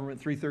Roman government,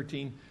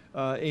 313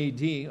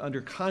 AD,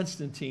 under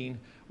Constantine,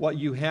 what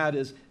you had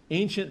is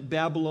ancient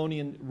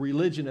Babylonian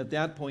religion at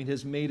that point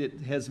has made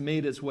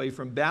its way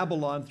from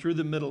Babylon through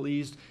the Middle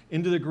East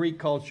into the Greek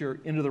culture,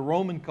 into the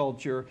Roman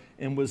culture,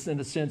 and was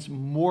in a sense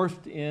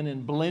morphed in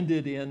and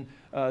blended in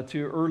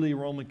to early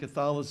Roman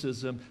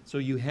Catholicism. So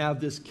you have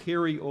this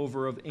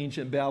carryover of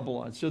ancient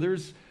Babylon. So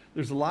there's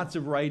lots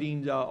of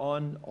writing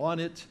on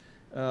it.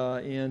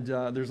 And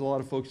there's a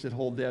lot of folks that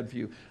hold that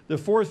view. The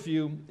fourth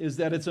view is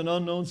that it's an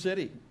unknown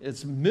city.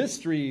 It's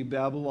mystery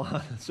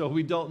Babylon, so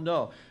we don't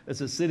know.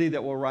 It's a city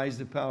that will rise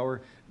to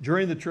power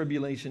during the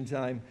tribulation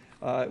time.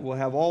 It will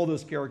have all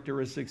those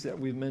characteristics that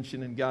we've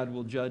mentioned, and God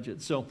will judge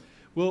it. So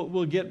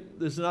we'll get,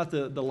 this is not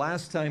the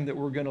last time that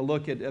we're going to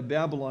look at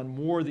Babylon.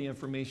 More of the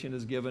information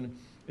is given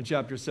in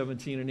chapter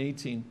 17 and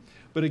 18.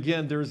 But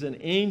again, there's an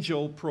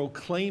angel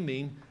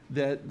proclaiming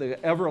that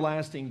the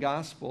everlasting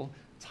gospel,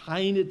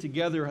 tying it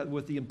together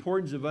with the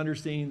importance of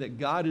understanding that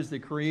God is the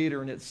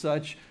creator, and as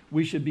such,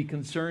 we should be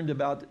concerned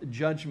about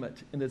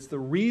judgment. And it's the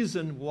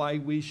reason why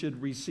we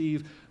should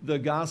receive the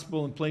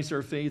gospel and place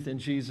our faith in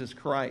Jesus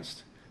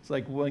Christ. It's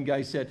like one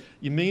guy said,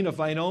 you mean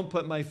if I don't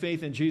put my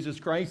faith in Jesus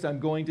Christ,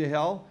 I'm going to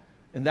hell?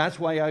 And that's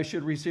why I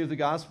should receive the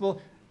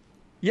gospel?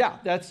 Yeah,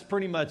 that's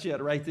pretty much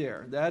it right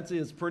there. That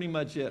is pretty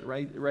much it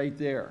right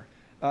there.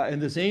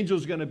 And this angel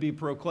is going to be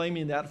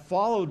proclaiming that,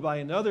 followed by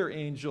another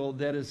angel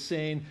that is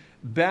saying,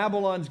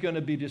 Babylon's going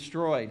to be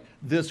destroyed.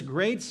 This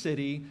great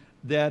city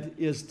that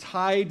is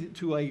tied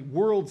to a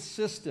world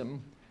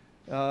system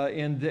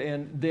and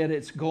that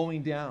it's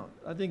going down.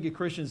 I think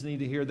Christians need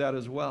to hear that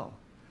as well.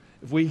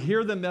 If we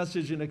hear the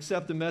message and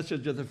accept the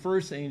message of the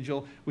first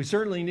angel, we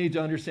certainly need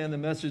to understand the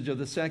message of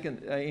the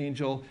second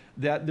angel,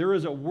 that there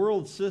is a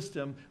world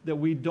system that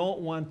we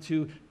don't want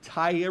to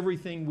tie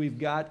everything we've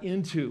got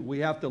into. We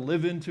have to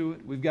live into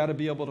it. We've got to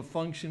be able to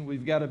function.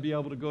 We've got to be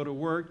able to go to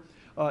work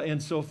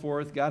and so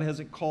forth. God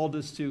hasn't called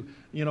us to,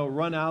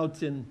 run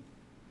out and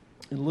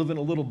live in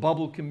a little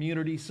bubble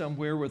community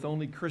somewhere with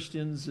only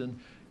Christians and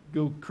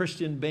go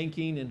Christian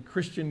banking and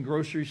Christian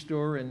grocery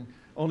store and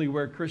only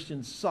wear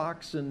Christian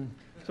socks. And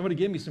somebody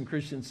gave me some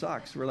Christian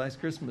socks for last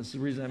Christmas, the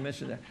reason I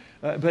mentioned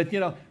that. But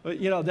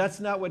that's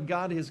not what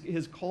God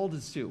has called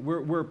us to.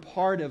 We're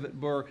part of it.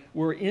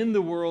 We're in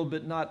the world,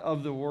 but not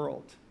of the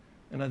world.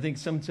 And I think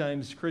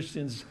sometimes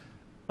Christians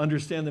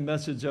understand the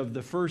message of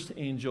the first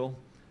angel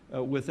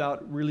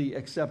without really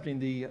accepting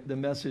the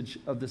message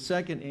of the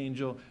second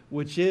angel,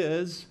 which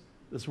is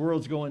this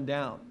world's going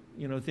down.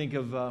 Think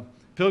of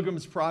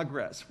Pilgrim's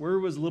Progress. Where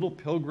was little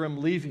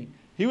Pilgrim leaving?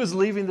 He was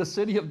leaving the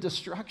city of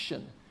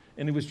destruction,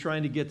 and he was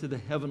trying to get to the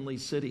heavenly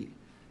city.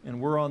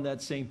 And we're on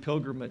that same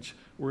pilgrimage.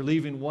 We're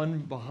leaving one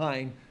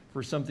behind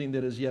for something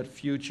that is yet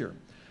future.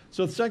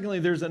 So secondly,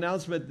 there's an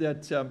announcement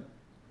that,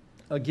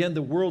 again,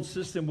 the world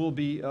system will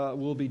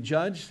be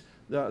judged.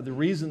 The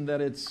reason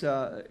that it's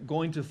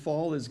going to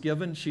fall is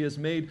given. She has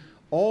made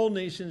all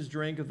nations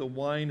drink of the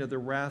wine of the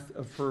wrath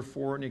of her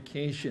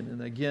fornication.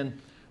 And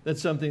again,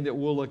 that's something that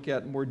we'll look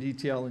at in more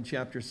detail in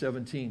chapter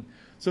 17.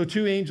 So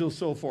 2 angels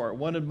so far.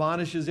 One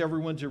admonishes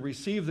everyone to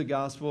receive the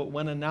gospel.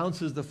 One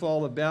announces the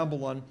fall of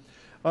Babylon.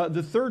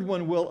 The third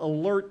one will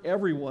alert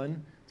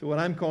everyone to what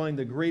I'm calling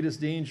the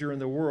greatest danger in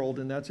the world,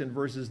 and that's in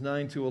verses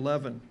 9 to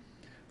 11.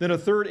 Then a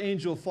third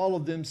angel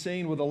followed them,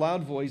 saying with a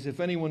loud voice, if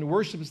anyone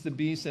worships the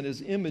beast and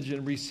his image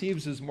and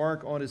receives his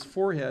mark on his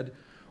forehead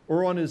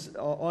or on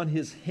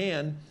his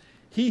hand,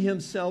 he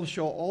himself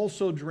shall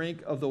also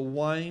drink of the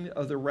wine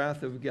of the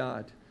wrath of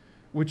God,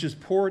 which is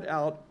poured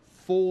out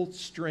full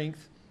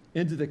strength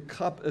into the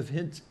cup of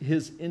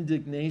his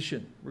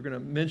indignation. We're going to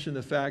mention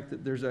the fact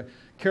that there's a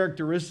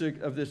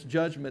characteristic of this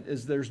judgment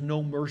is there's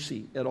no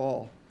mercy at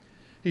all.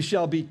 He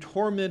shall be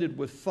tormented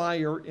with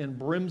fire and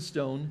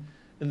brimstone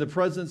in the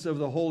presence of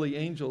the holy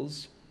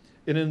angels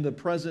and in the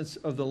presence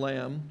of the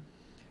Lamb.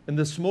 And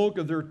the smoke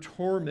of their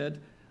torment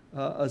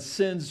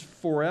ascends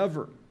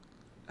forever.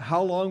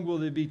 How long will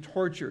they be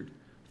tortured?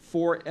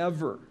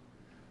 Forever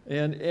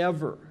and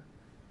ever.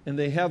 And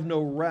they have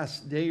no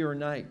rest day or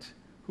night,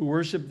 who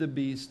worship the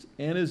beast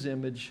and his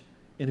image,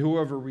 and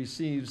whoever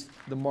receives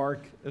the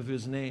mark of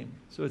his name.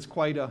 So it's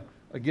quite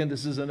again,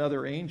 this is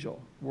another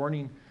angel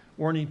warning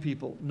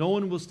people. No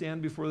one will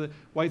stand before the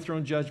white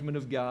throne judgment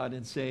of God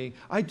and say,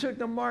 I took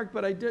the mark,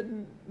 but I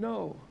didn't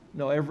know.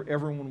 No,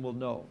 everyone will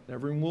know.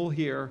 Everyone will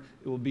hear.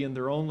 It will be in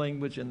their own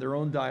language and their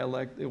own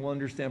dialect. They will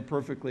understand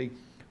perfectly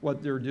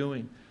what they're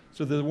doing.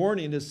 So the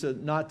warning is to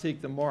not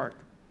take the mark,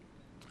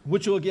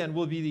 which will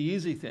be the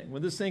easy thing.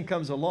 When this thing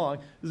comes along,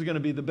 this is going to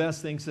be the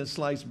best thing since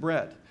sliced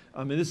bread.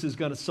 I mean, this is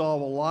going to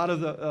solve a lot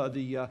of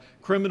the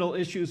criminal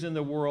issues in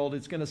the world.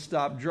 It's going to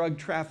stop drug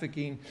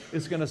trafficking.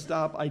 It's going to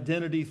stop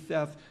identity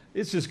theft.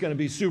 It's just going to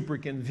be super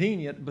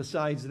convenient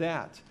besides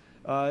that.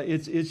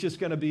 It's just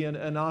going to be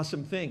an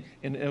awesome thing.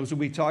 And as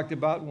we talked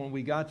about when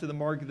we got to the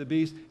mark of the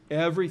beast,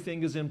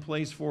 everything is in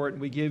place for it.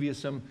 And we gave you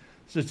some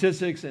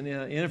statistics and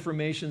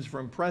information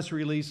from press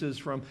releases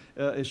from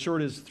as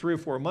short as 3 or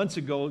 4 months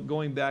ago,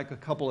 going back a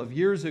couple of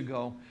years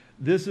ago.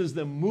 This is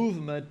the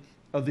movement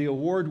of the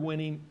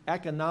award-winning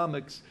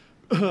economics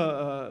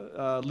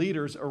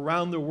leaders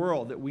around the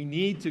world, that we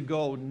need to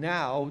go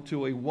now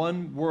to a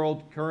one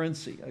world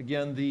currency.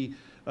 Again,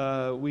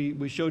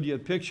 we showed you a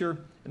picture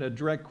and a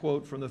direct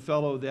quote from the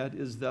fellow that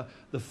is the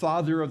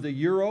father of the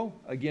euro,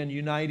 again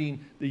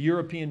uniting the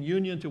European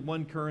Union to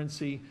one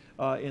currency,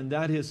 and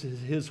that is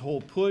his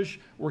whole push,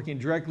 working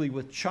directly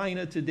with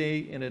China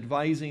today and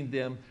advising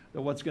them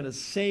that what's going to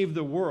save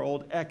the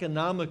world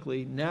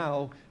economically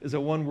now is a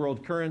one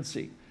world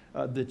currency.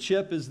 The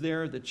chip is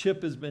there. The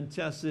chip has been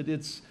tested.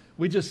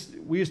 We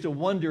used to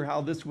wonder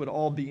how this would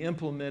all be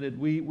implemented.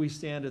 We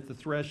stand at the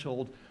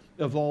threshold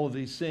of all of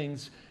these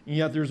things, and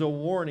yet there's a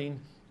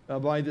warning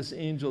by this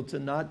angel to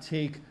not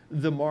take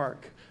the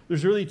mark.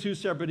 There's really two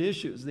separate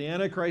issues. The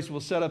Antichrist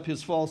will set up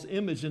his false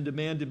image and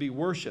demand to be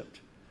worshipped,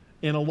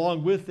 and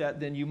along with that,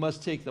 then you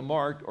must take the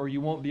mark, or you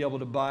won't be able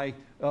to buy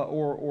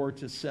or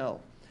to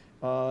sell.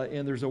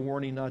 And there's a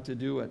warning not to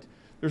do it.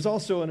 There's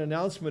also an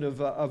announcement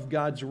of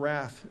God's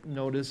wrath,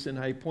 notice, and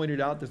I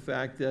pointed out the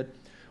fact that,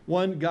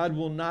 one, God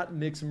will not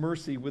mix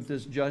mercy with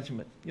this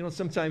judgment. You know,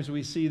 sometimes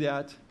we see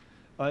that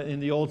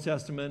in the Old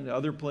Testament and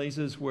other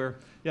places where,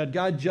 yeah,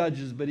 God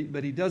judges,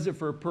 but he does it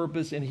for a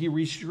purpose, and he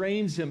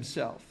restrains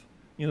himself.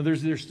 You know,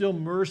 there's still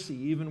mercy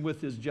even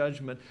with his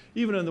judgment,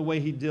 even in the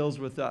way he deals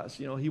with us.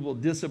 You know, he will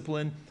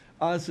discipline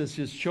us as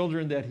his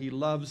children that he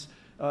loves,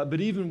 but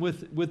even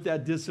with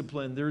that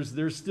discipline,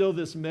 there's still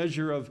this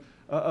measure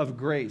of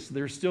grace.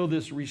 There's still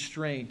this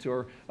restraint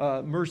or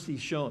mercy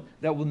shown.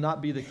 That will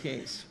not be the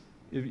case.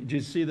 Did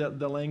you see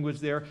the language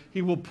there?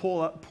 He will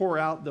pour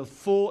out the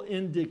full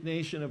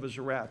indignation of his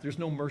wrath. There's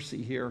no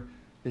mercy here.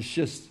 It's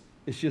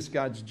just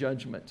God's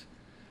judgment.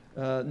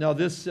 Now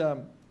this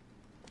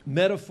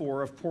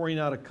metaphor of pouring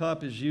out a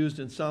cup is used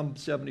in Psalm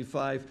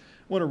 75. I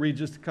want to read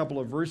just a couple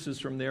of verses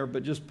from there,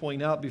 but just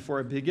point out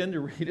before I begin to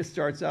read, it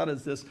starts out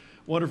as this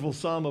wonderful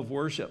psalm of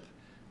worship.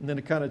 And then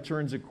it kind of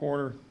turns a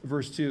corner,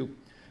 verse 2.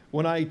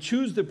 When I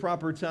choose the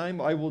proper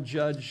time, I will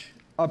judge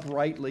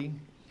uprightly.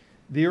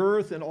 The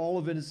earth and all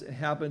of its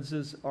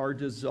inhabitants are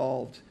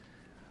dissolved.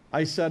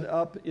 I set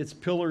up its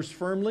pillars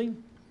firmly.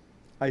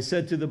 I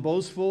said to the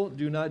boastful,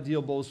 do not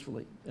deal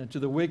boastfully. And to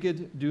the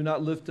wicked, do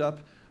not lift up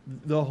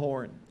the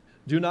horn.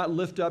 Do not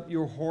lift up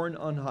your horn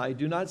on high.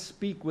 Do not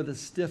speak with a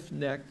stiff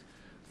neck,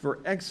 for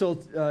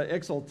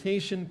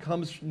exaltation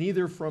comes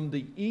neither from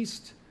the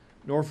east,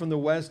 nor from the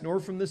west,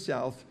 nor from the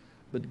south,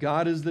 but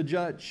God is the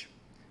judge.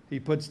 He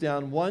puts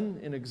down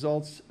one and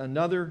exalts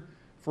another.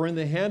 For in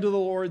the hand of the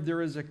Lord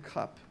there is a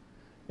cup,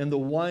 and the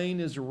wine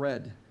is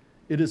red.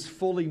 It is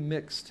fully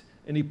mixed,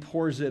 and he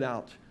pours it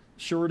out.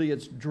 Surely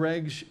its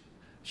dregs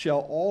shall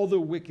all the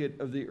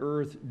wicked of the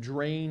earth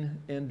drain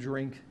and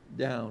drink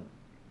down.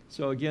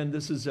 So again,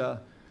 this is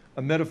a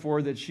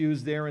metaphor that's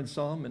used there in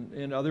Psalm and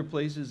in other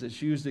places.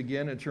 It's used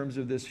again in terms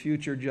of this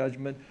future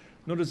judgment.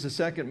 Notice the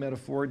second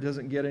metaphor. It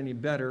doesn't get any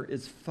better.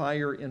 It's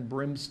fire and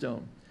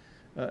brimstone.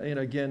 And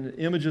again,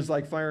 images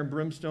like fire and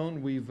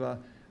brimstone, we've,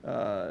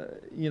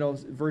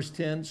 verse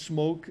 10,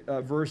 smoke,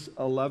 verse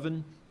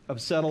 11,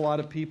 upset a lot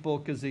of people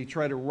because they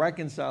try to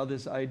reconcile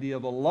this idea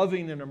of a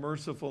loving and a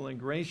merciful and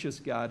gracious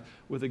God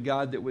with a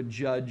God that would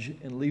judge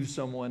and leave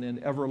someone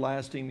in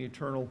everlasting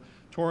eternal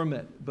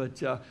torment.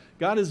 But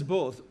God is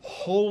both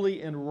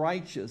holy and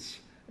righteous,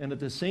 and at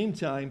the same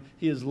time,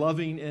 he is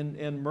loving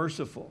and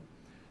merciful.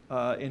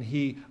 And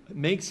he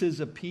makes his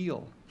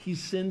appeal. He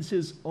sends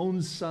his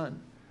own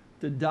son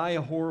to die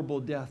a horrible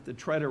death, to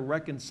try to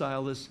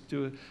reconcile this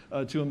to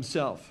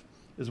himself.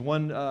 As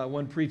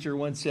one preacher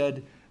once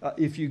said,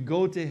 if you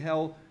go to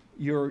hell,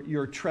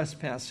 you're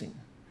trespassing,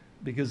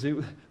 because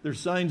there's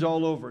signs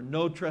all over,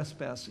 no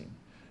trespassing.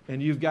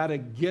 And you've got to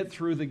get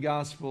through the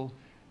gospel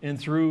and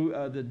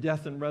through the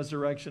death and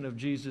resurrection of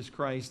Jesus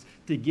Christ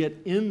to get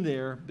in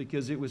there,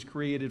 because it was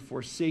created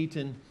for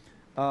Satan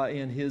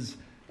and his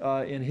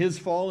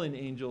fallen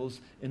angels,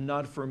 and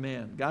not for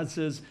man. God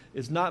says,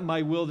 it's not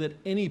my will that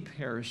any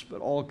perish,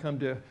 but all come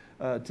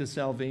to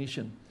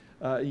salvation.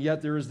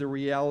 Yet there is the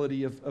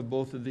reality of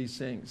both of these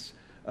things.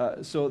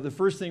 So the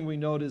first thing we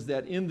note is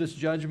that in this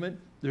judgment,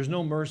 there's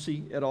no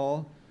mercy at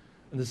all.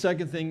 And the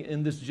second thing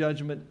in this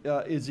judgment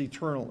is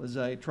eternal, as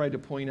I tried to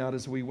point out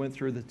as we went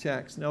through the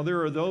text. Now,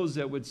 there are those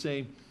that would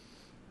say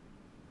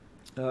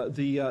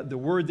the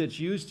word that's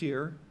used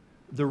here,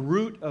 the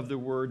root of the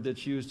word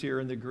that's used here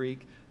in the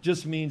Greek,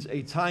 just means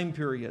a time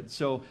period.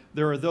 So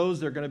there are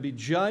those that are going to be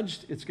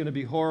judged. It's going to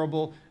be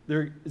horrible.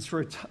 It's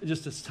for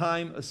just a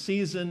time, a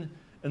season,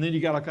 and then you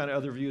got all kind of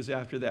other views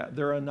after that.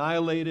 They're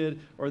annihilated,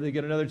 or they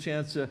get another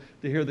chance to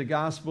hear the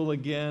gospel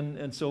again,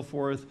 and so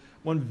forth.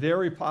 One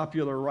very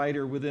popular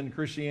writer within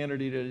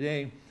Christianity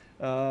today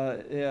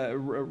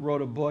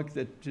wrote a book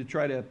to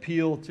try to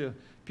appeal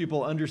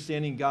people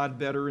understanding God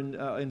better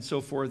and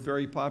so forth,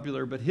 very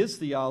popular. But his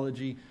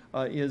theology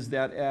is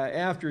that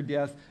after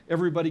death,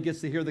 everybody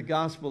gets to hear the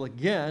gospel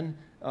again.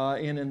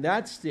 And in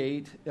that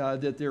state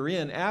that they're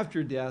in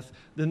after death,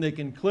 then they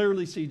can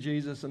clearly see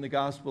Jesus and the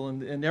gospel,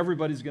 and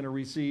everybody's going to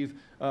receive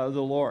the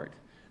Lord.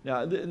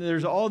 Now,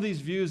 there's all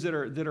these views that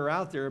are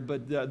out there,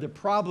 but the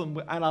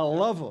problem, and I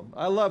love them.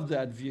 I love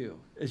that view.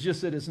 It's just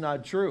that it's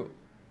not true.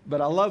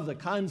 But I love the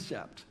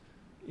concept,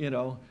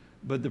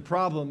 But the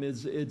problem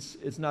is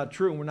it's not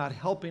true, and we're not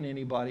helping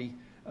anybody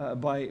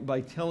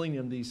by telling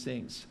them these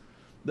things.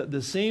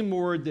 The same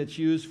word that's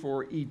used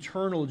for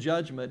eternal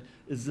judgment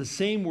is the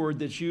same word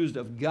that's used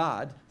of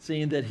God,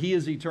 saying that he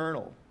is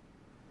eternal.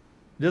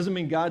 It doesn't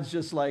mean God's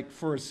just like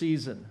for a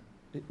season.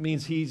 It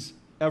means he's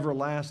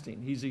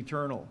everlasting. He's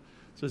eternal.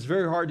 So it's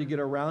very hard to get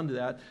around to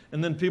that.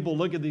 And then people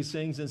look at these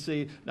things and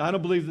say, now, I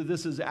don't believe that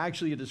this is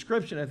actually a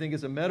description. I think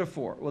it's a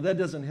metaphor. Well, that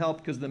doesn't help,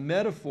 because the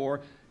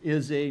metaphor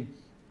is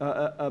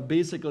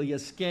basically a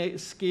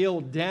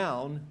scaled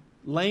down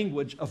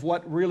language of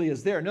what really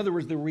is there. In other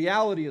words, the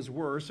reality is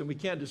worse, and we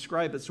can't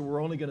describe it, so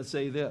we're only going to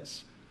say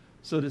this.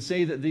 So to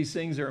say that these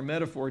things are a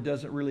metaphor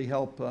doesn't really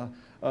help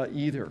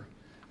either.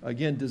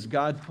 Again, does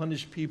God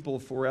punish people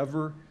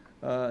forever?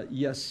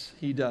 Yes,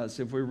 he does.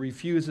 If we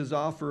refuse his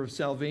offer of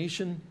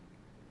salvation,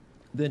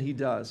 then he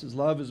does. His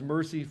love, his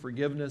mercy,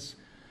 forgiveness,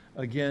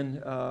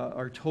 again,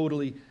 are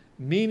totally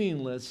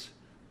meaningless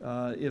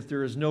if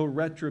there is no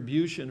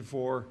retribution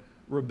for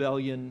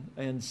rebellion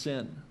and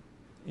sin.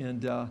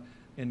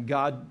 And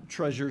God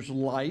treasures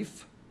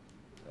life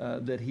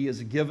that he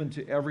has given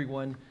to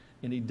everyone,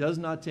 and he does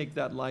not take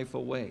that life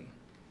away.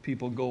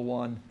 People go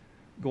on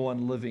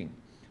living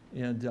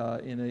and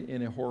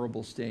in a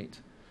horrible state.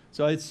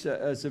 So it's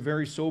a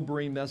very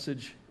sobering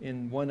message,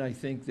 and one I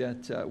think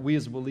that we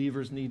as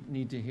believers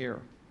need to hear.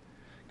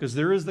 Because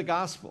there is the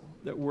gospel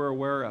that we're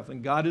aware of,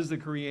 and God is the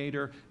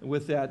creator, and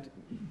with that,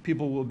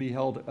 people will be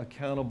held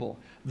accountable.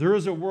 There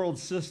is a world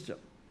system,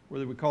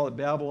 whether we call it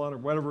Babylon or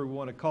whatever we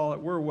want to call it,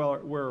 we're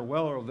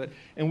aware of it,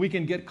 and we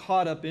can get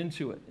caught up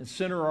into it and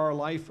center our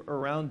life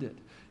around it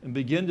and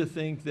begin to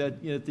think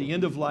that at the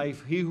end of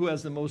life, he who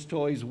has the most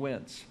toys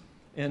wins.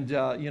 And,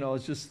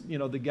 it's just,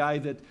 the guy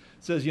that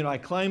says, I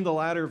climbed the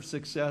ladder of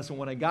success, and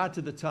when I got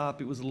to the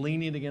top, it was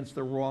leaning against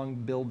the wrong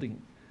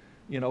building.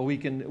 We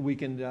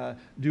can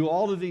do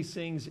all of these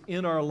things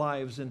in our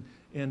lives and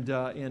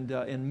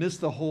miss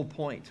the whole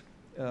point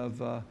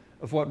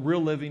of what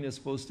real living is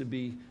supposed to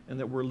be, and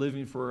that we're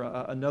living for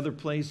another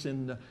place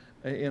in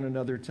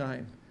another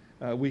time.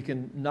 We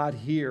can not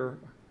hear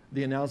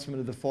the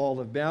announcement of the fall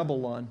of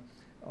Babylon,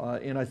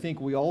 and I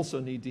think we also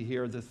need to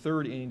hear the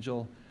third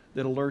angel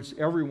that alerts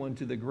everyone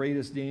to the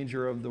greatest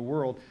danger of the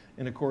world.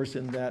 And of course,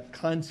 in that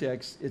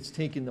context, it's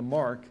taking the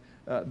mark.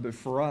 But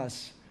for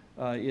us,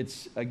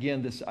 it's,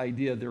 again, this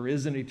idea there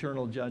is an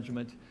eternal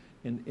judgment.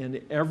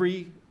 And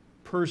every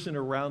person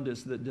around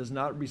us that does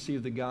not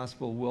receive the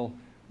gospel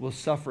will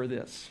suffer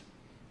this.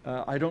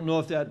 I don't know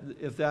if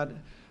that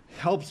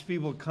helps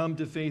people come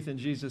to faith in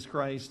Jesus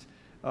Christ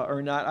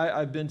or not.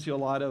 I've been to a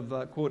lot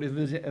of, quote,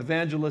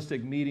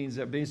 evangelistic meetings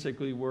that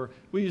basically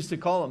we used to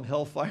call them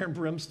hellfire and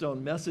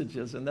brimstone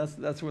messages, and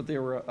that's what they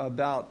were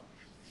about.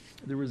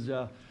 There was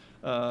a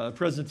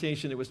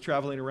presentation that was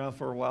traveling around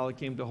for a while. It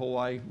came to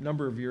Hawaii a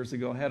number of years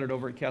ago. I had it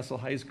over at Castle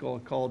High School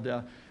called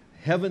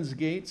Heaven's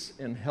Gates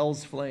and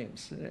Hell's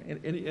Flames.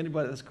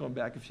 Anybody, that's going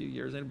back a few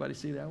years. Anybody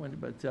see that one?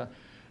 But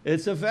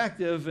it's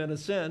effective in a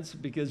sense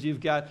because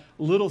you've got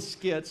little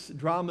skits,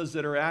 dramas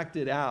that are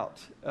acted out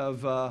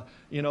of,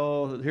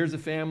 here's a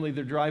family,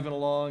 they're driving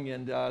along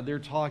and they're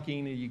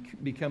talking, and you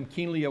become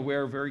keenly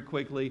aware very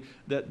quickly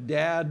that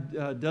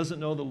dad doesn't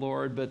know the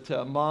Lord, but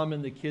mom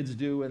and the kids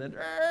do, and then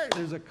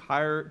there's a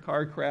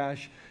car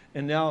crash,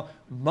 and now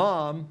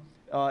mom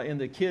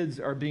and the kids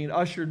are being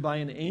ushered by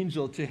an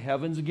angel to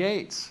heaven's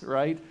gates,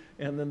 right?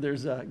 And then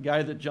there's a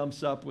guy that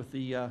jumps up with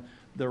the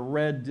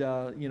red,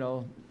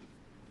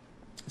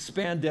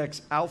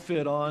 spandex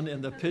outfit on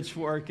and the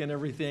pitchfork and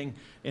everything,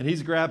 and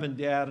he's grabbing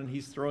dad and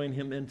he's throwing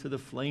him into the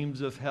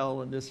flames of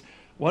hell, and this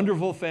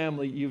wonderful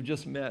family you've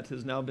just met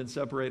has now been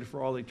separated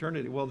for all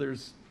eternity. Well,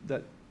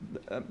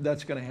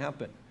 that's going to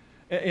happen,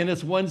 and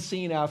it's one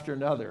scene after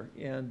another,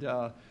 and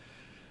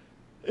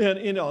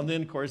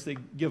then of course they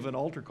give an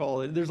altar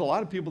call. There's a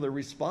lot of people that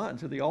respond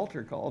to the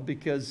altar call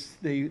because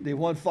they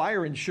want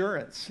fire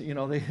insurance.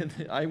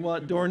 I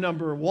want door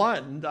number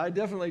 1. I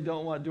definitely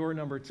don't want door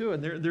number 2.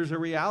 And there's a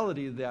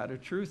reality to that, a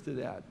truth to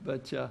that.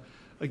 But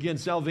again,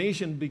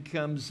 salvation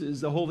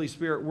is the Holy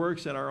Spirit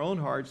works in our own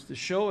hearts to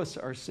show us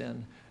our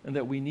sin and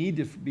that we need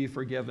to be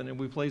forgiven, and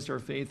we place our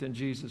faith in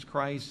Jesus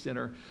Christ and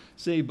are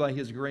saved by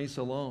his grace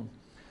alone.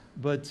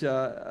 But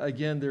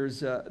again,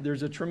 there's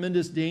a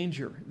tremendous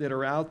danger that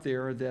are out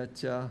there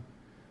that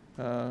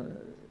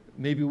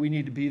maybe we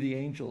need to be the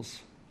angels,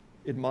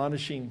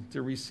 admonishing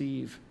to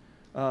receive,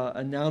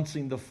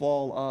 announcing the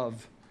fall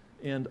of,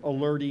 and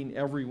alerting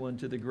everyone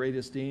to the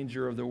greatest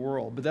danger of the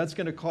world. But that's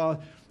going to cause,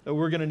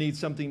 we're going to need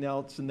something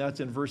else, and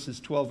that's in verses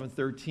 12 and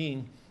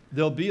 13.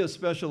 there'll be a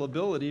special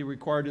ability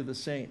required of the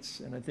saints,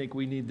 and I think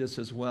we need this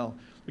as well.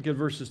 Look at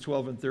verses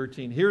 12 and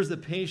 13. Here's the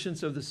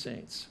patience of the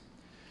saints.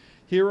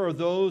 Here are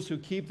those who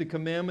keep the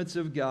commandments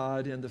of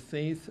God and the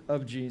faith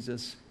of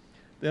Jesus.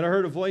 Then I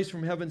heard a voice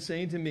from heaven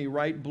saying to me,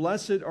 write,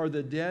 blessed are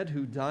the dead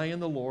who die in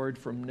the Lord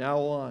from now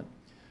on.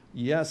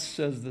 Yes,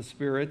 says the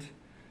Spirit,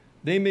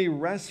 they may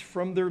rest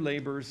from their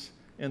labors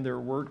and their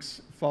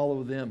works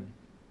follow them.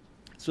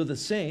 So the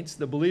saints,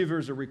 the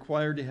believers, are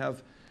required to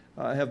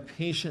have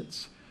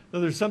patience. Now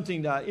there's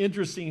something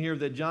interesting here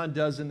that John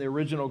does in the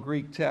original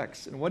Greek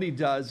text. And what he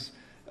does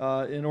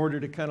in order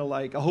to kind of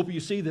like, I hope you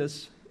see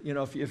this, you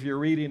know, if you're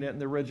reading it in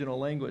the original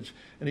language.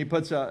 And he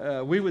puts,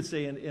 we would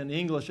say in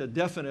English, a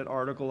definite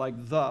article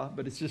like the,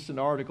 but it's just an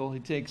article. He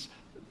takes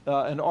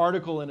an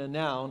article and a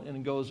noun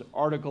and goes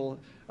article,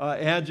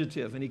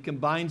 adjective, and he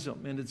combines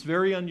them. And it's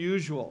very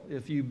unusual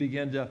if you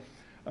begin to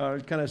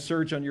kind of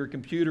search on your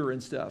computer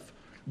and stuff.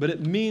 But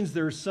it means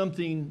there's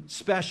something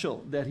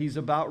special that he's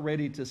about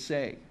ready to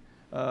say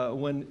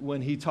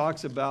when he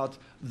talks about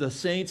the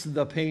saints,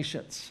 the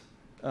patience.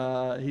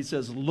 He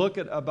says, look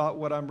at about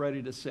what I'm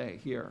ready to say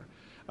here.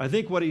 I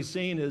think what he's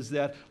saying is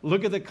that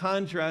look at the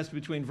contrast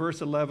between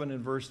verse 11 and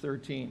verse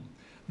 13.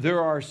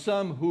 There are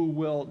some who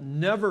will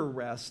never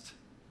rest,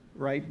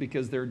 right,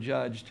 because they're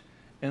judged.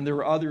 And there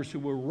are others who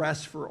will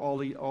rest for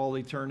all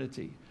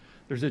eternity.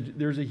 There's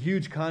a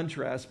huge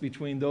contrast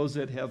between those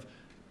that have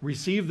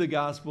received the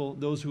gospel,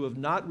 those who have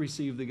not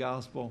received the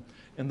gospel.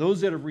 And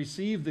those that have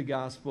received the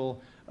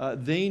gospel,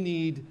 they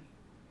need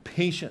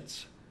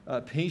patience,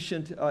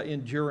 patient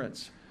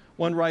endurance.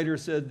 One writer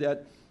said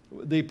that,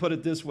 they put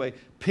it this way,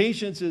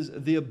 patience is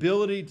the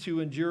ability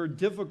to endure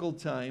difficult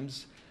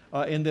times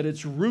and that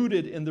it's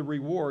rooted in the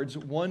rewards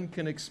one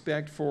can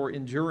expect for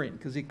enduring.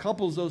 Because he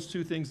couples those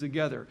two things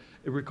together.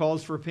 It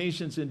recalls for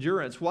patience,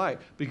 endurance. Why?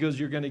 Because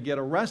you're going to get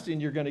a rest and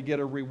you're going to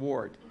get a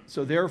reward.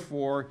 So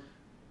therefore,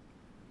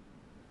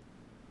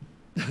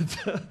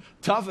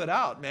 tough it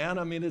out, man.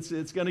 I mean,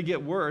 it's going to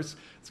get worse.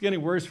 It's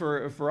getting worse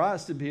for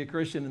us to be a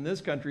Christian in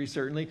this country,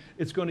 certainly.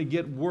 It's going to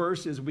get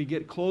worse as we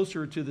get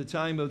closer to the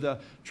time of the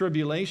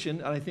tribulation.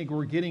 And I think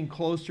we're getting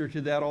closer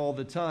to that all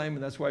the time.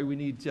 And that's why we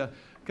need to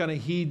kind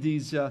of heed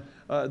these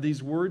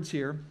words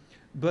here.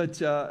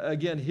 But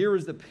again, here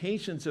is the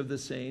patience of the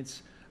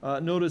saints.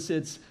 Notice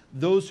it's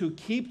those who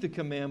keep the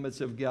commandments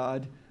of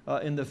God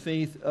in the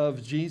faith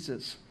of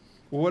Jesus.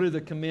 Well, what are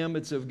the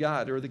commandments of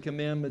God or the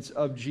commandments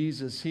of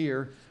Jesus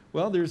here?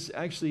 Well, there's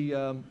actually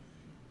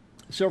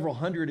several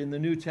hundred in the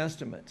New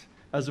Testament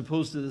as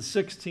opposed to the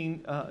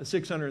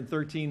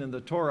 613 in the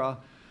Torah.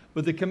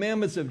 But the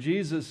commandments of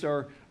Jesus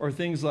are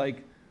things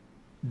like,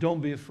 don't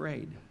be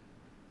afraid.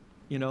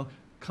 You know,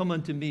 come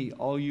unto me,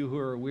 all you who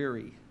are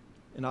weary,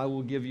 and I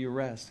will give you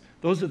rest.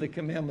 Those are the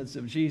commandments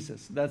of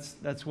Jesus.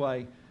 That's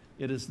why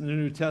it is the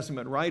New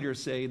Testament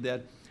writers say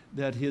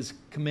that his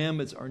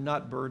commandments are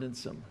not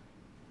burdensome.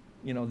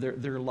 You know,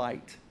 they're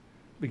light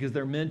because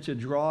they're meant to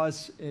draw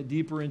us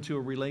deeper into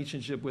a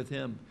relationship with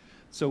him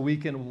so we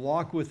can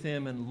walk with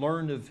him and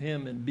learn of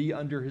him and be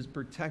under his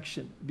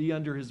protection, be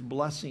under his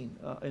blessing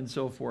and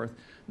so forth.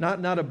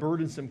 Not a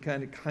burdensome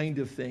kind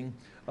of thing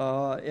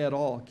at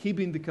all.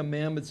 Keeping the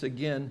commandments,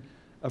 again,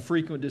 a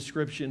frequent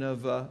description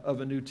of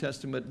a New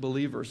Testament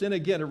believers. And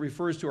again, it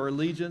refers to our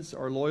allegiance,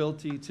 our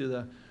loyalty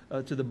to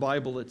the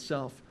Bible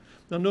itself.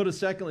 Now notice,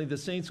 secondly, the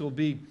saints will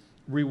be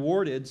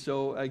rewarded.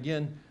 So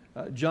again,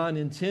 John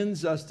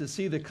intends us to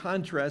see the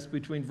contrast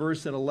between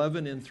verse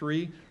 11 and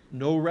 3.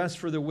 No rest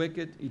for the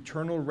wicked,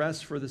 eternal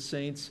rest for the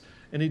saints.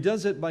 And he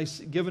does it by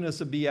giving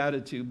us a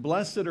beatitude.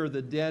 Blessed are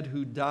the dead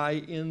who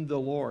die in the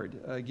Lord.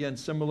 Again,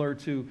 similar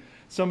to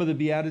some of the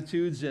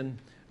beatitudes in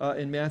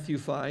Matthew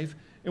 5.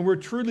 And we're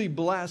truly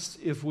blessed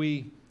if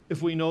we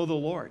know the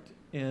Lord.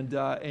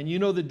 And you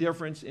know the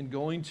difference in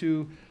going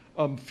to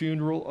a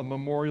funeral, a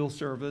memorial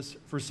service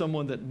for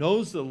someone that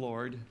knows the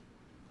Lord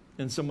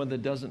and someone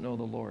that doesn't know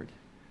the Lord.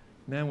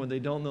 Man, when they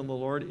don't know the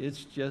Lord,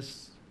 it's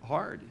just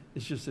hard.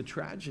 It's just a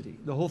tragedy.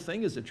 The whole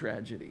thing is a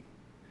tragedy.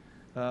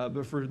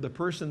 But for the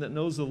person that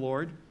knows the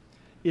Lord,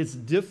 it's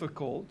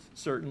difficult,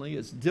 certainly.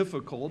 It's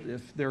difficult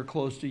if they're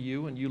close to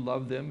you and you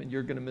love them and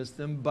you're going to miss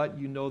them, but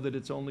you know that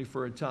it's only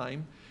for a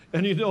time.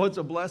 And you know it's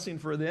a blessing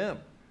for them.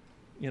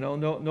 You know,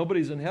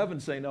 nobody's in heaven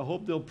saying, I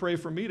hope they'll pray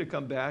for me to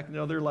come back. You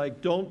know, they're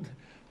like, don't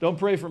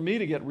pray for me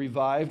to get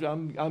revived.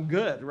 I'm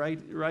good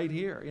right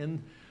here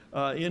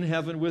in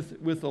heaven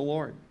with the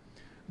Lord.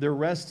 Their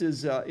rest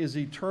is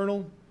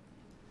eternal,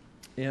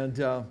 and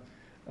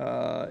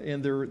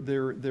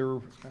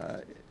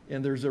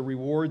there's a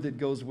reward that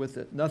goes with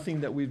it.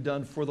 Nothing that we've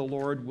done for the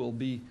Lord will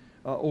be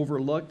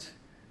overlooked,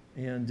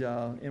 and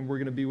we're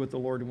going to be with the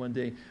Lord one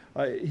day.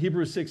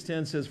 Hebrews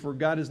 6:10 says, "For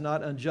God is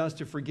not unjust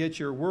to forget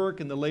your work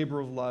and the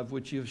labor of love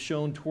which you have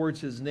shown towards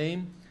his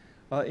name,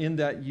 in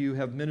that you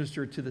have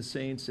ministered to the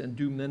saints and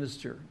do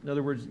minister." In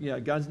other words, yeah,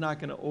 God's not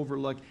going to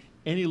overlook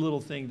any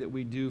little thing that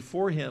we do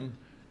for him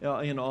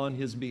and on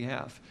his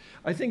behalf.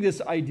 I think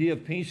this idea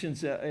of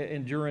patience,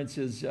 endurance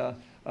is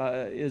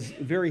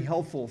very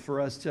helpful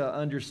for us to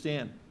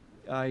understand.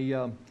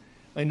 I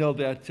know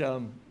that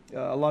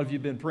a lot of you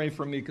have been praying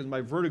for me because of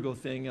my vertigo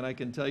thing, and I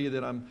can tell you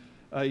that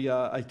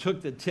I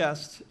took the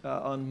test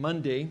on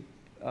Monday,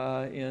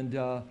 and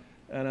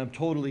I'm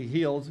totally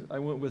healed. I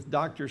went with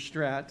Dr.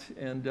 Strat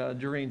and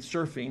during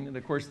surfing, and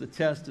of course the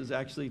test is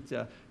actually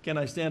can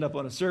I stand up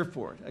on a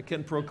surfboard? I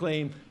can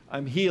proclaim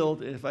I'm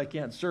healed if I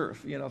can't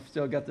surf. You know, I've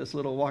still got this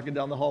little walking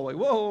down the hallway,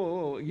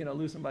 whoa, you know,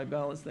 losing my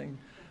balance thing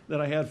that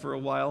I had for a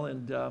while,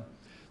 and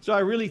so I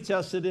really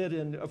tested it,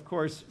 and of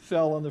course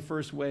fell on the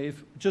first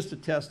wave. Just a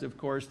test, of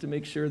course, to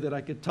make sure that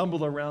I could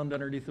tumble around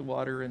underneath the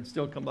water and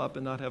still come up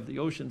and not have the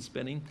ocean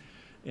spinning.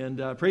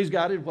 And praise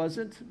God, it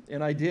wasn't,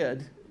 and I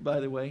did, by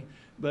the way,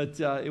 but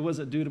it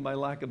wasn't due to my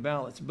lack of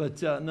balance.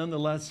 But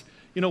nonetheless,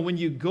 you know, when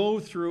you go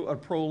through a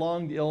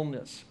prolonged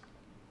illness,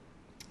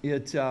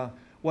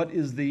 what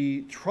is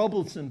the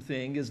troublesome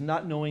thing is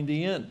not knowing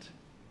the end.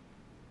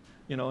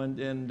 You know,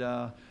 and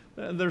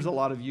there's a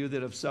lot of you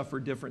that have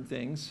suffered different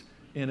things.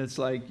 And it's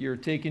like you're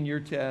taking your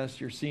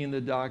test, you're seeing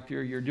the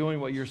doctor, you're doing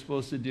what you're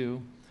supposed to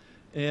do.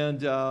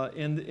 And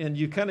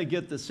you kind of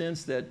get the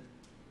sense that,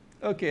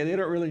 okay, they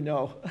don't really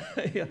know.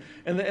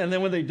 and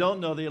then when they don't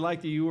know, they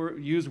like to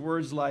use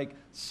words like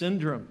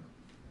syndrome.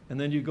 And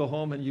then you go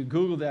home and you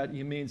Google that,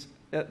 and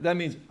that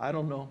means I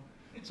don't know.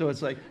 So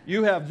it's like,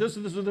 you have this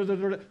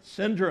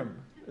syndrome.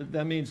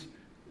 That means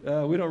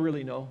we don't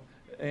really know.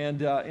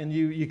 And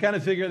you kind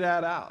of figure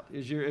that out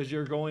as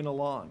you're going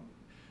along.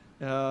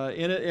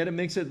 And it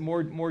makes it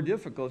more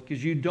difficult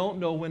because you don't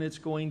know when it's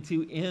going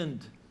to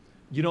end.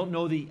 You don't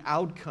know the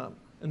outcome.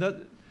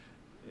 And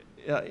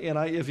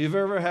if you've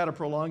ever had a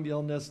prolonged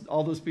illness,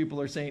 all those people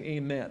are saying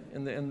amen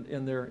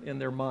in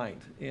their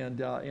mind.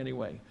 And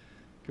anyway,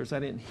 of course, I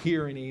didn't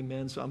hear an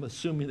amen, so I'm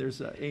assuming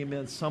there's an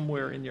amen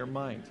somewhere in your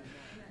mind.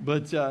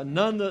 But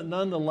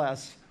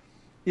nonetheless,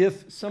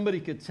 if somebody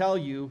could tell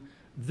you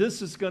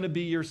this is going to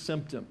be your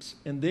symptoms,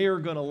 and they are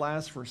going to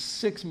last for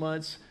 6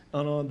 months,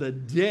 and on the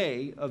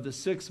day of the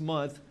 6th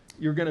month,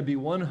 you're going to be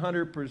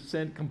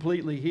 100%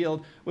 completely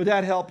healed. Would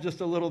that help just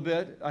a little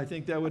bit? I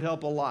think that would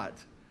help a lot.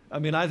 I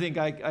mean, I think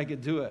I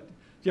could do it.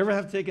 Do you ever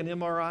have to take an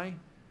MRI?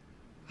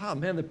 Oh,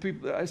 man,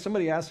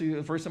 somebody asked me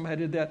the first time I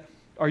did that,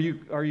 are you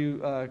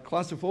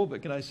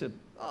claustrophobic? And I said,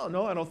 oh,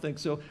 no, I don't think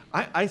so.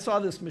 I saw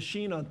this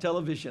machine on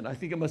television. I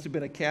think it must have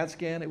been a CAT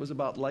scan. It was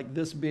about like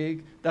this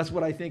big. That's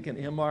what I think an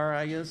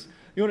MRI is.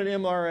 You know what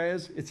an MRI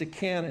is? It's a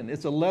cannon.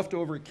 It's a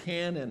leftover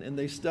cannon, and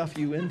they stuff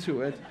you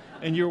into it.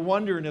 And you're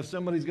wondering if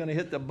somebody's going to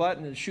hit the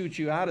button and shoot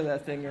you out of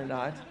that thing or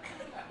not.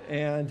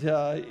 And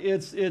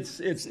it's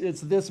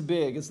this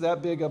big. It's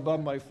that big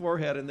above my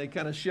forehead, and they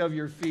kind of shove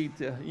your feet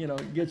to, you know,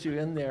 get you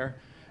in there.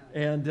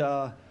 And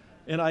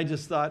I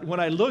just thought, when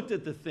I looked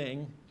at the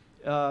thing,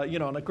 you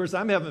know, and of course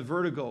I'm having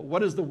vertigo.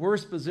 What is the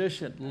worst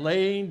position?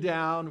 Laying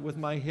down with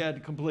my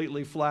head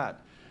completely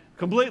flat.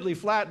 Completely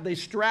flat, they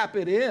strap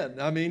it in.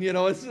 I mean, you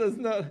know, it's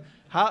not,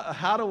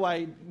 how do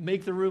I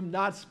make the room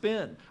not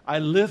spin? I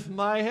lift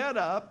my head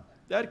up.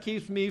 That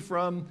keeps me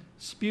from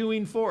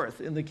spewing forth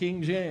in the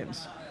King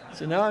James.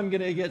 So now I'm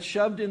going to get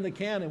shoved in the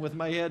cannon with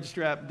my head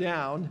strapped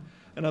down,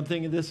 and I'm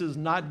thinking this is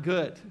not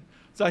good.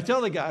 So I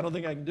tell the guy, I don't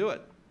think I can do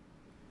it.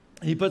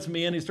 He puts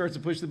me in, he starts to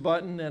push the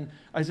button, and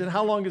I said,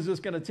 how long is this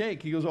going to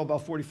take? He goes, oh,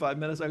 about 45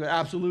 minutes. I go,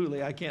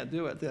 absolutely, I can't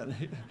do it then.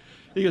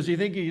 He goes, you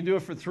think you can do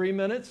it for 3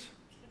 minutes?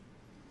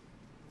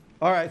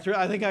 All right,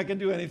 I think I can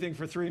do anything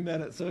for 3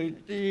 minutes. So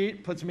he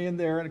puts me in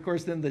there, and of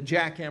course then the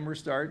jackhammer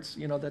starts,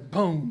 you know, that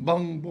boom,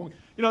 boom, boom.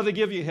 You know, they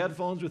give you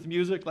headphones with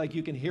music like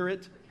you can hear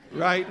it,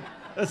 right?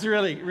 That's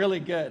really,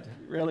 really good,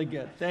 really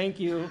good. Thank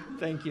you,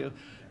 thank you.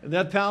 And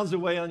that pounds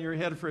away on your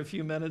head for a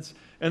few minutes,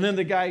 and then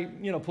the guy,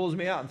 you know, pulls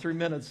me out in 3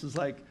 minutes. He's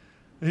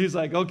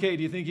like, okay,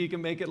 do you think you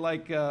can make it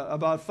like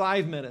about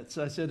 5 minutes?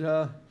 I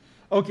said,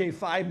 okay,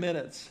 5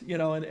 minutes, you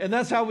know, and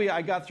that's how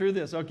I got through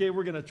this. Okay,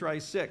 we're going to try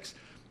 6.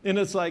 And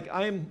it's like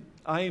I'm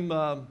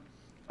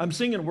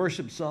singing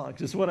worship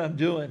songs. It's what I'm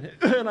doing.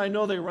 And I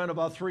know they run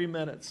about 3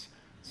 minutes.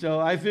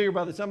 So I figure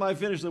by the time I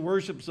finish the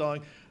worship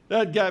song,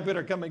 that guy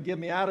better come and get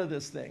me out of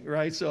this thing,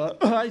 right? So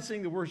I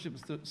sing the worship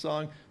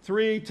song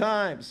 3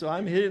 times. So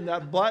I'm hitting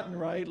that button,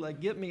 right? Like,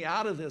 get me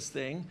out of this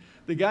thing.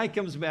 The guy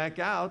comes back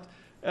out.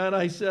 And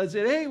I said,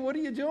 hey, what are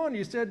you doing?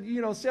 You said,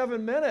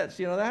 7 minutes.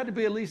 You know, that had to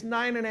be at least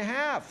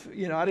 9.5.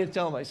 You know, I didn't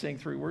tell him I sang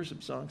 3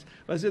 worship songs.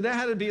 But I said, that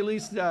had to be at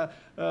least, 9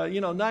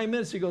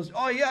 minutes. He goes,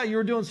 oh, yeah, you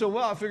were doing so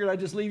well. I figured I'd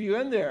just leave you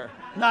in there.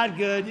 Not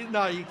good.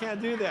 No, you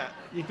can't do that.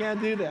 You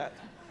can't do that.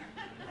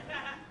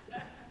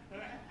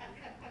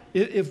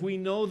 If we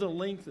know the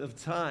length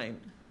of time,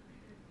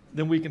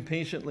 then we can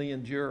patiently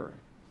endure.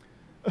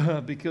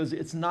 Because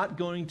it's not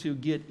going to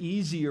get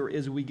easier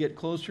as we get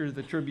closer to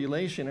the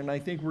tribulation. And I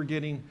think we're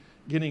getting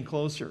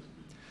closer.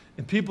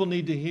 And people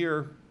need to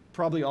hear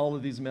probably all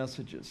of these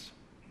messages.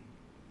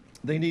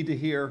 They need to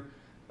hear,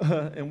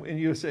 and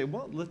you say,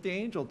 well, let the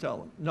angel tell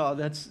them. No,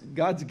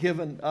 God's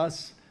given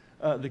us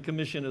the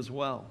commission as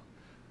well.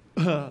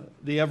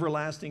 The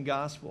everlasting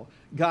gospel.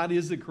 God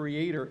is the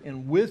creator,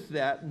 and with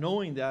that,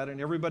 knowing that, and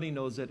everybody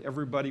knows that,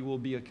 everybody will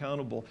be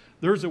accountable.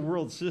 There's a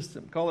world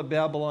system. Call it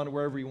Babylon or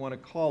wherever you want to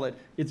call it.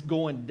 It's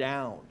going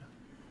down.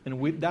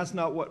 And that's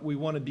not what we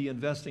want to be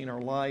investing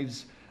our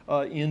lives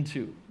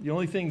into. The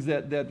only things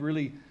that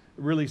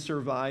really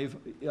survive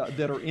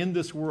that are in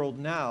this world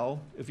now,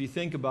 if you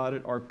think about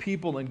it, are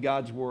people and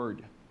God's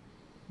Word.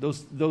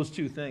 Those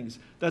two things.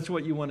 That's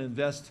what you want to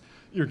invest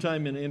your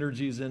time and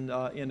energies and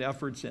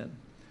efforts in.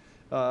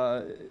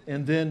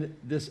 And then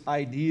this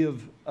idea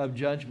of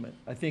judgment.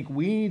 I think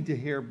we need to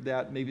hear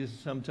that maybe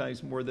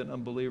sometimes more than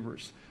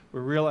unbelievers. We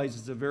realize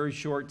it's a very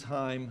short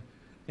time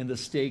and the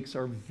stakes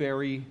are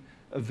very,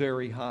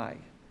 very high.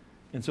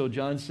 And so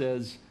John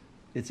says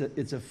it's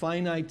a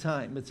finite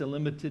time. It's a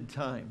limited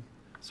time.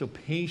 So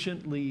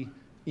patiently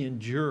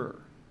endure,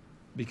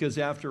 because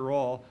after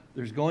all,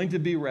 there's going to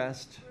be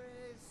rest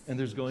and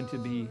there's going to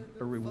be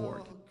a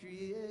reward.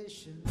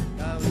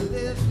 I will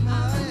lift my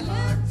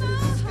heart to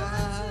the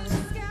sky.